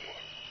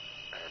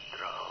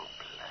 Pedro,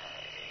 play.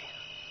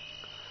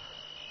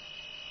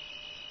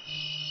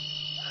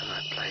 And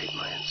I played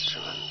my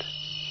instrument,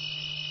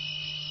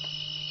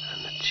 and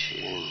the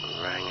tune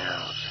rang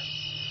out,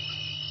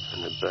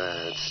 and the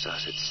birds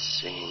started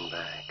singing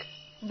back.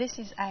 This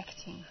is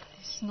acting.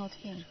 This is not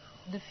him.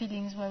 The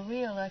feelings were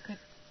real. I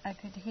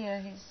could hear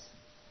his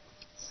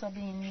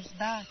sobbing in his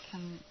back,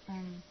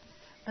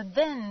 but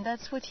then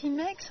that's what he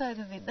makes out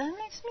of it. That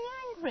makes me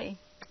angry.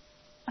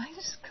 I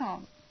just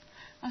can't.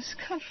 I just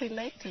can't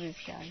relate to this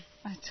guy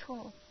at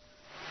all.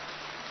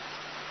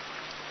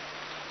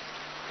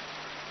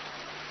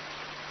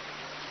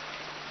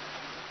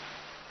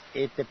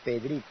 Este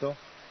Pedrito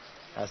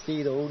ha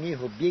sido un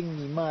hijo bien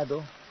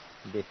mimado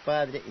de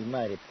padre y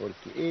madre,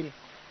 porque él,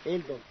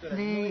 doctor...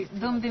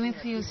 Don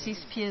Demetrios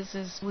sees Piers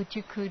as what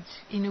you could,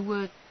 in a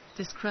word,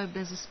 describe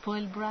as a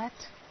spoiled brat,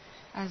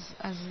 as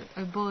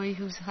a boy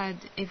who's had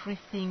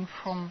everything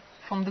from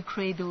the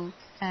cradle,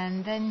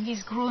 and then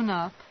he's grown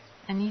up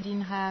and he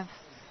didn't have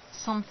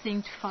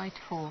something to fight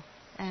for,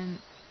 and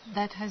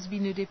that has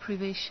been a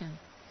deprivation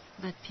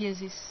that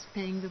Piers is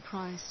paying the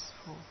price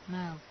for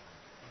now.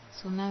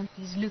 So now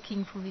he's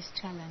looking for his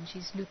challenge,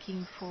 he's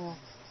looking for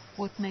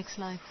what makes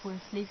life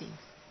worth living.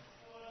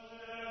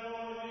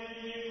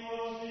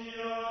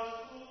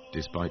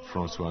 Despite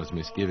Francois's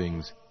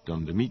misgivings,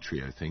 Don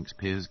Demetrio thinks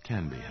Piers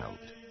can be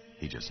helped.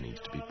 He just needs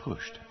to be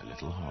pushed a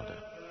little harder.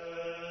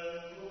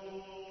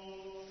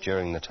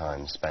 During the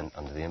time spent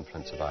under the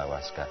influence of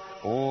ayahuasca,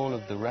 all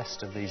of the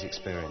rest of these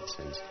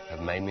experiences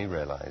have made me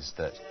realize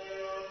that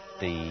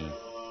the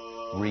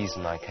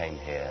reason I came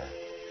here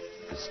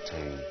was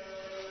to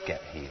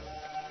get healed.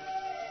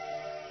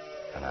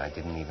 And I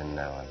didn't even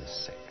know I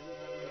was sick.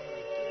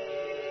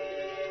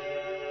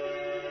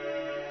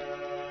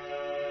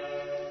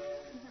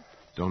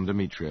 Don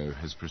Demetrio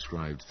has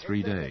prescribed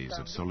 3 days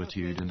of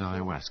solitude and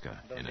ayahuasca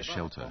in a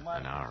shelter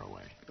an hour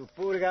away. Tu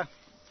purga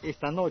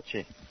esta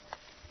noche.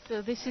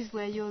 So this is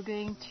where you're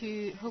going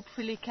to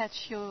hopefully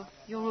catch your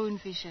own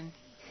vision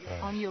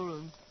on your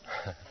own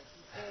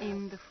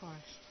in the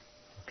forest.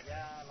 Okay.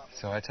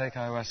 So I take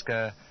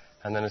ayahuasca,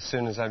 and then as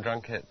soon as I've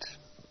drunk it,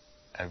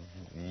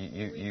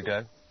 you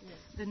go? Yes.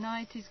 The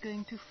night is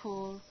going to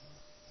fall,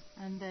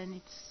 and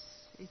then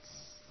it's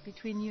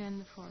between you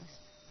and the forest.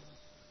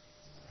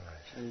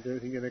 Right. And you don't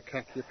think you're going to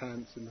cack your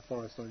pants in the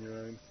forest on your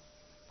own?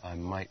 I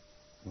might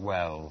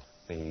well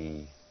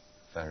be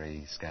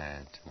very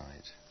scared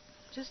tonight.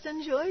 Just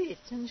enjoy it.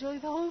 Enjoy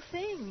the whole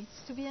thing.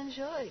 It's to be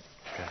enjoyed.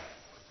 Okay.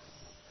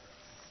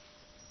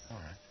 All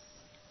right.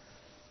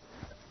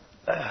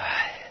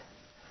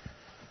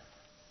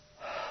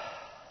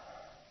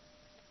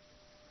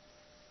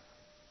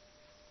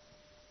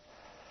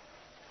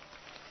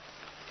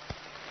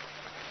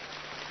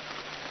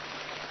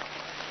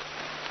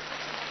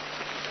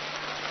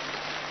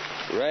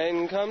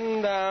 Rain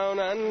come down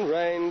and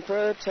rain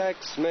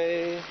protects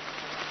me.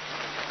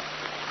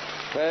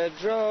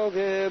 Pedro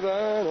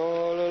Gibbon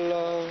all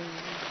alone.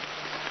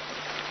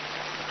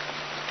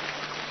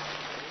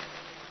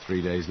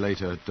 3 days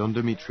later, Don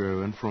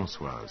Demetrio and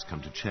Francoise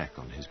come to check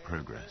on his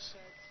progress.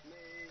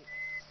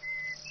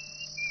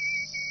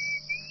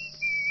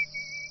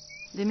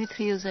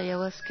 Demetrio's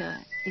ayahuasca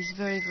is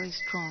very, very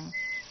strong,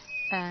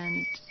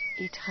 and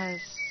it has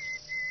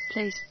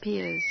placed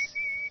Piers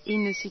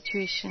in a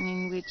situation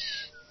in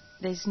which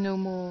there's no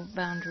more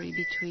boundary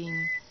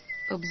between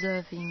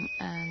observing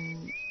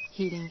and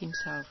healing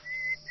himself.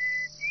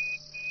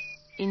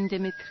 In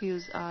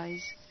Demetrio's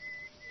eyes,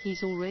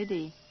 he's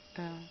already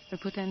a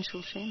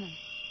potential shaman.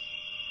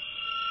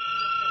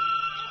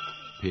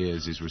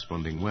 Piers is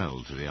responding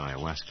well to the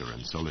ayahuasca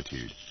and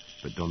solitude,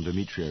 but Don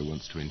Demetrio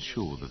wants to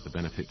ensure that the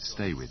benefits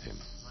stay with him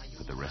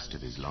for the rest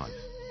of his life.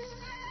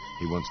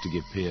 He wants to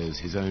give Piers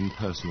his own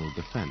personal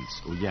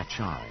defense, or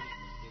yachai.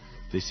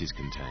 This is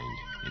contained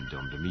in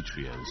Don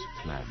Demetrio's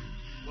phlegm.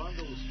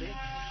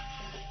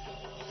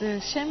 The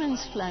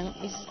shaman's phlegm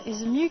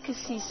is a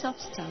mucousy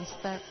substance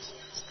that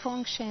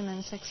strong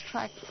shamans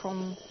extract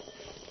from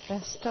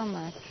their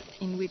stomach,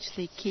 in which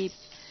they keep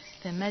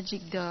their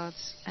magic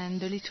gods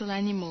and the little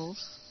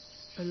animals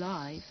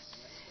alive,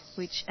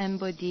 which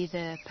embody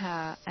their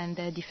power and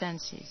their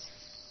defenses.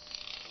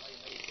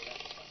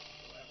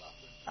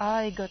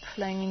 I got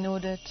phlegm in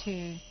order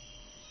to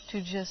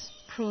just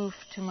prove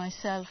to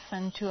myself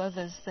and to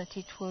others that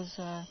it was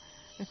a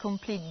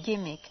complete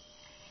gimmick.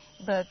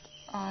 But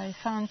I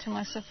found to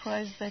my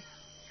surprise that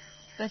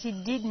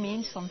it did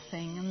mean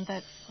something, and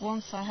that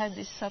once I had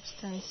this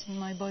substance in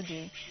my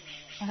body,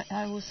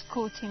 I was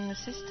caught in the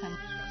system.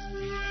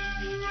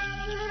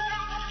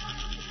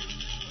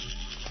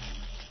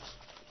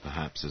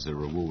 Perhaps as a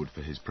reward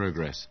for his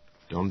progress,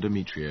 Don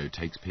Demetrio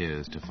takes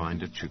Piers to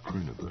find a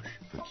chacruna bush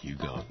for Kew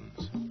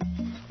Gardens.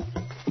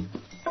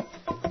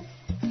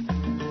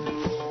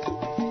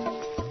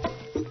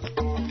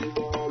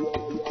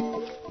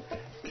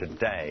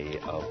 Today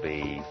I'll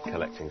be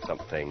collecting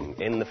something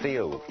in the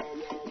field,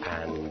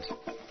 and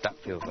that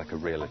feels like a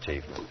real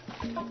achievement.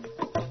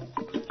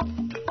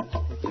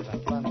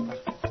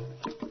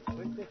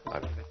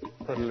 I've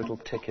put a little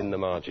tick in the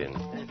margin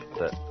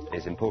that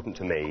is important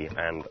to me,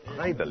 and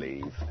I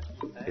believe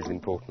is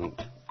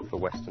important for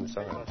Western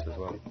science as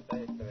well.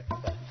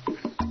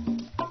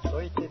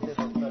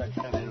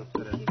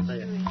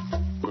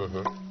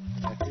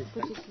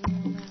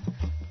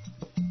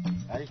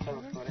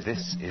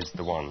 This is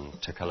the one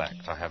to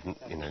collect. I have,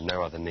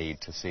 no other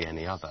need to see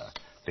any other,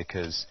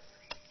 because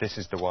this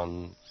is the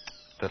one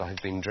that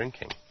I've been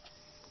drinking.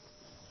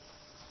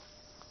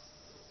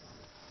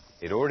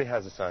 It already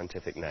has a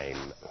scientific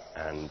name,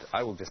 and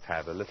I will just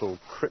have a little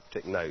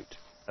cryptic note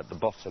at the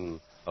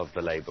bottom of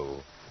the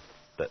label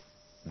that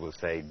will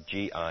say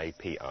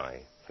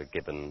GIPI for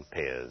Gibbon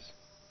Piers.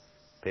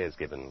 Piers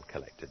Gibbon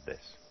collected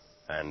this.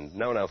 And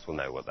no one else will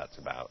know what that's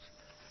about,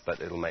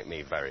 but it'll make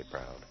me very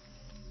proud.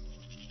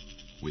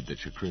 With the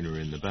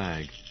chacruna in the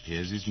bag,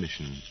 Piers'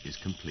 mission is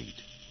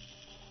complete.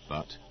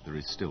 But there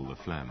is still the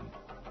phlegm.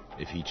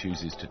 If he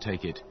chooses to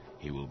take it,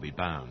 he will be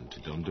bound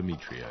to Don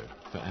Demetrio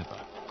forever.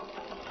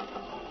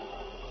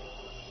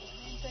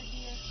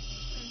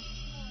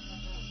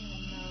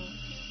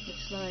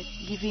 It's like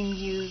giving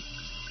you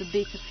a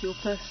bit of your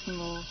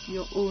personal,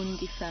 your own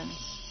defense.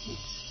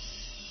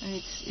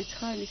 It's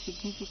highly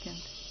significant.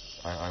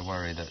 I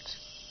worry that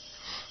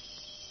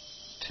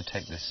to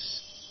take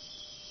this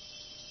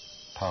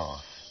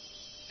path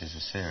is a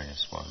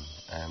serious one,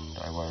 and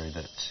I worry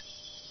that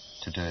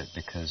to do it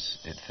because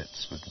it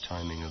fits with the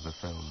timing of the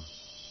film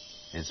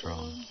is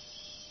wrong.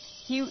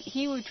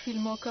 He would feel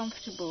more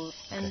comfortable,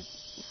 and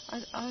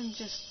I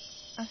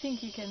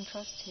think you can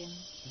trust him.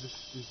 This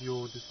is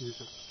your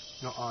decision,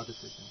 not our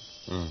decision.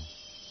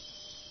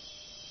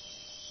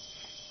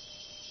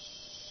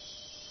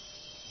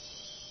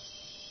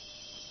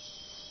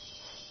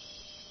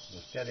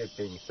 Usted de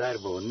pensar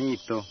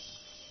bonito,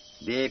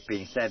 de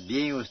pensar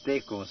bien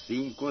usted con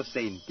 5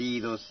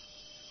 sentidos.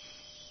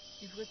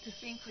 You've got to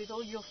think with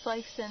all your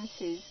 5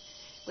 senses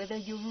whether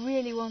you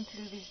really want to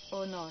do this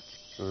or not.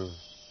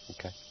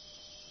 Okay.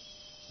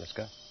 Let's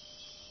go.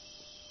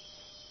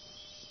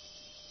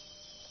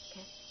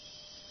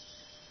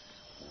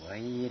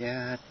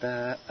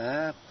 Wairata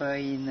apa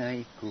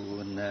inai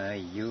kuna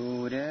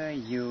yura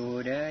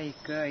yura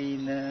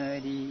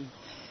kainari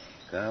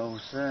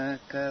causa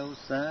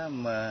causa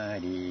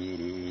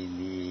mariri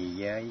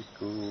ni yai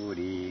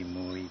kuri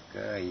mui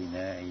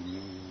kainai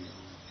ni.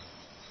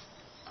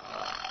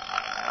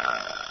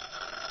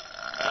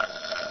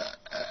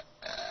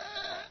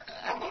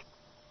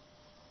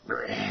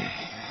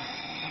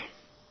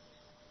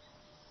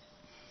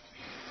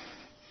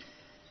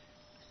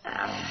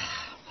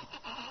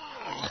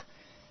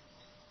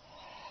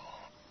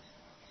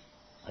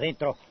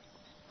 Adentro.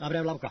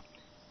 Abre la boca.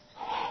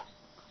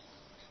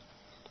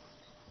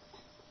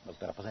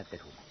 Doctora, ponete el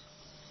humo.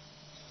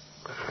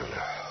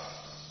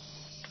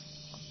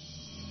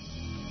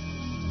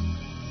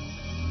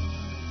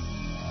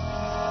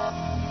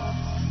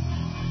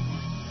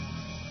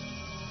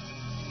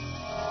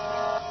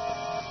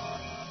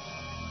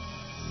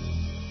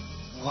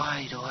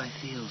 Why do I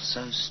feel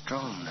so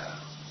strong now?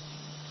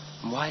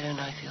 Why don't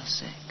I feel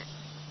sick?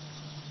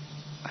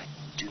 I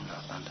do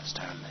not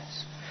understand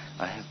this.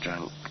 I have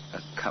drunk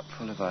a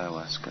cupful of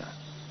ayahuasca.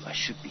 I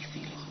should be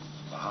feeling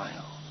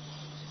vile.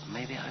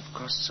 Maybe I've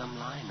crossed some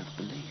line of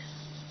belief.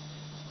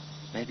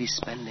 Maybe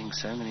spending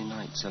so many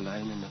nights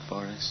alone in the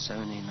forest, so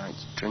many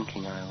nights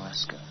drinking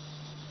ayahuasca,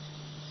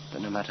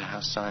 that no matter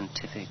how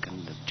scientific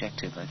and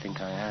objective I think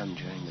I am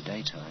during the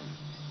daytime,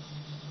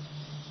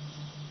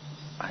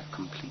 I've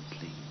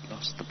completely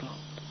lost the plot.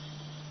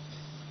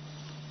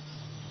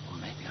 Or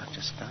maybe I've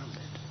just found it.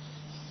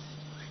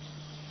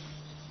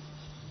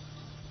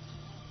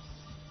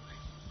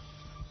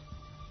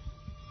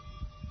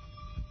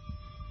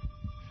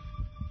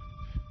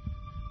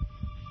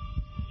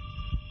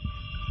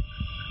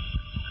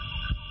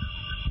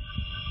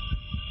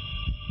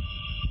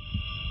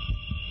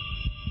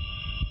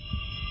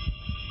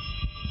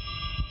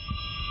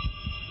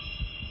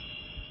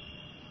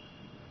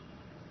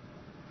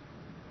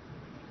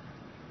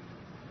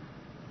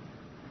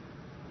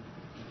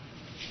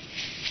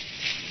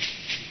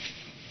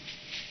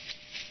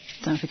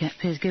 Don't forget,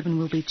 Piers Gibbon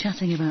will be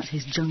chatting about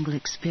his jungle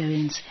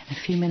experience in a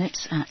few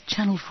minutes at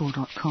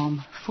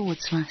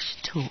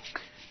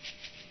channel4.com/talk.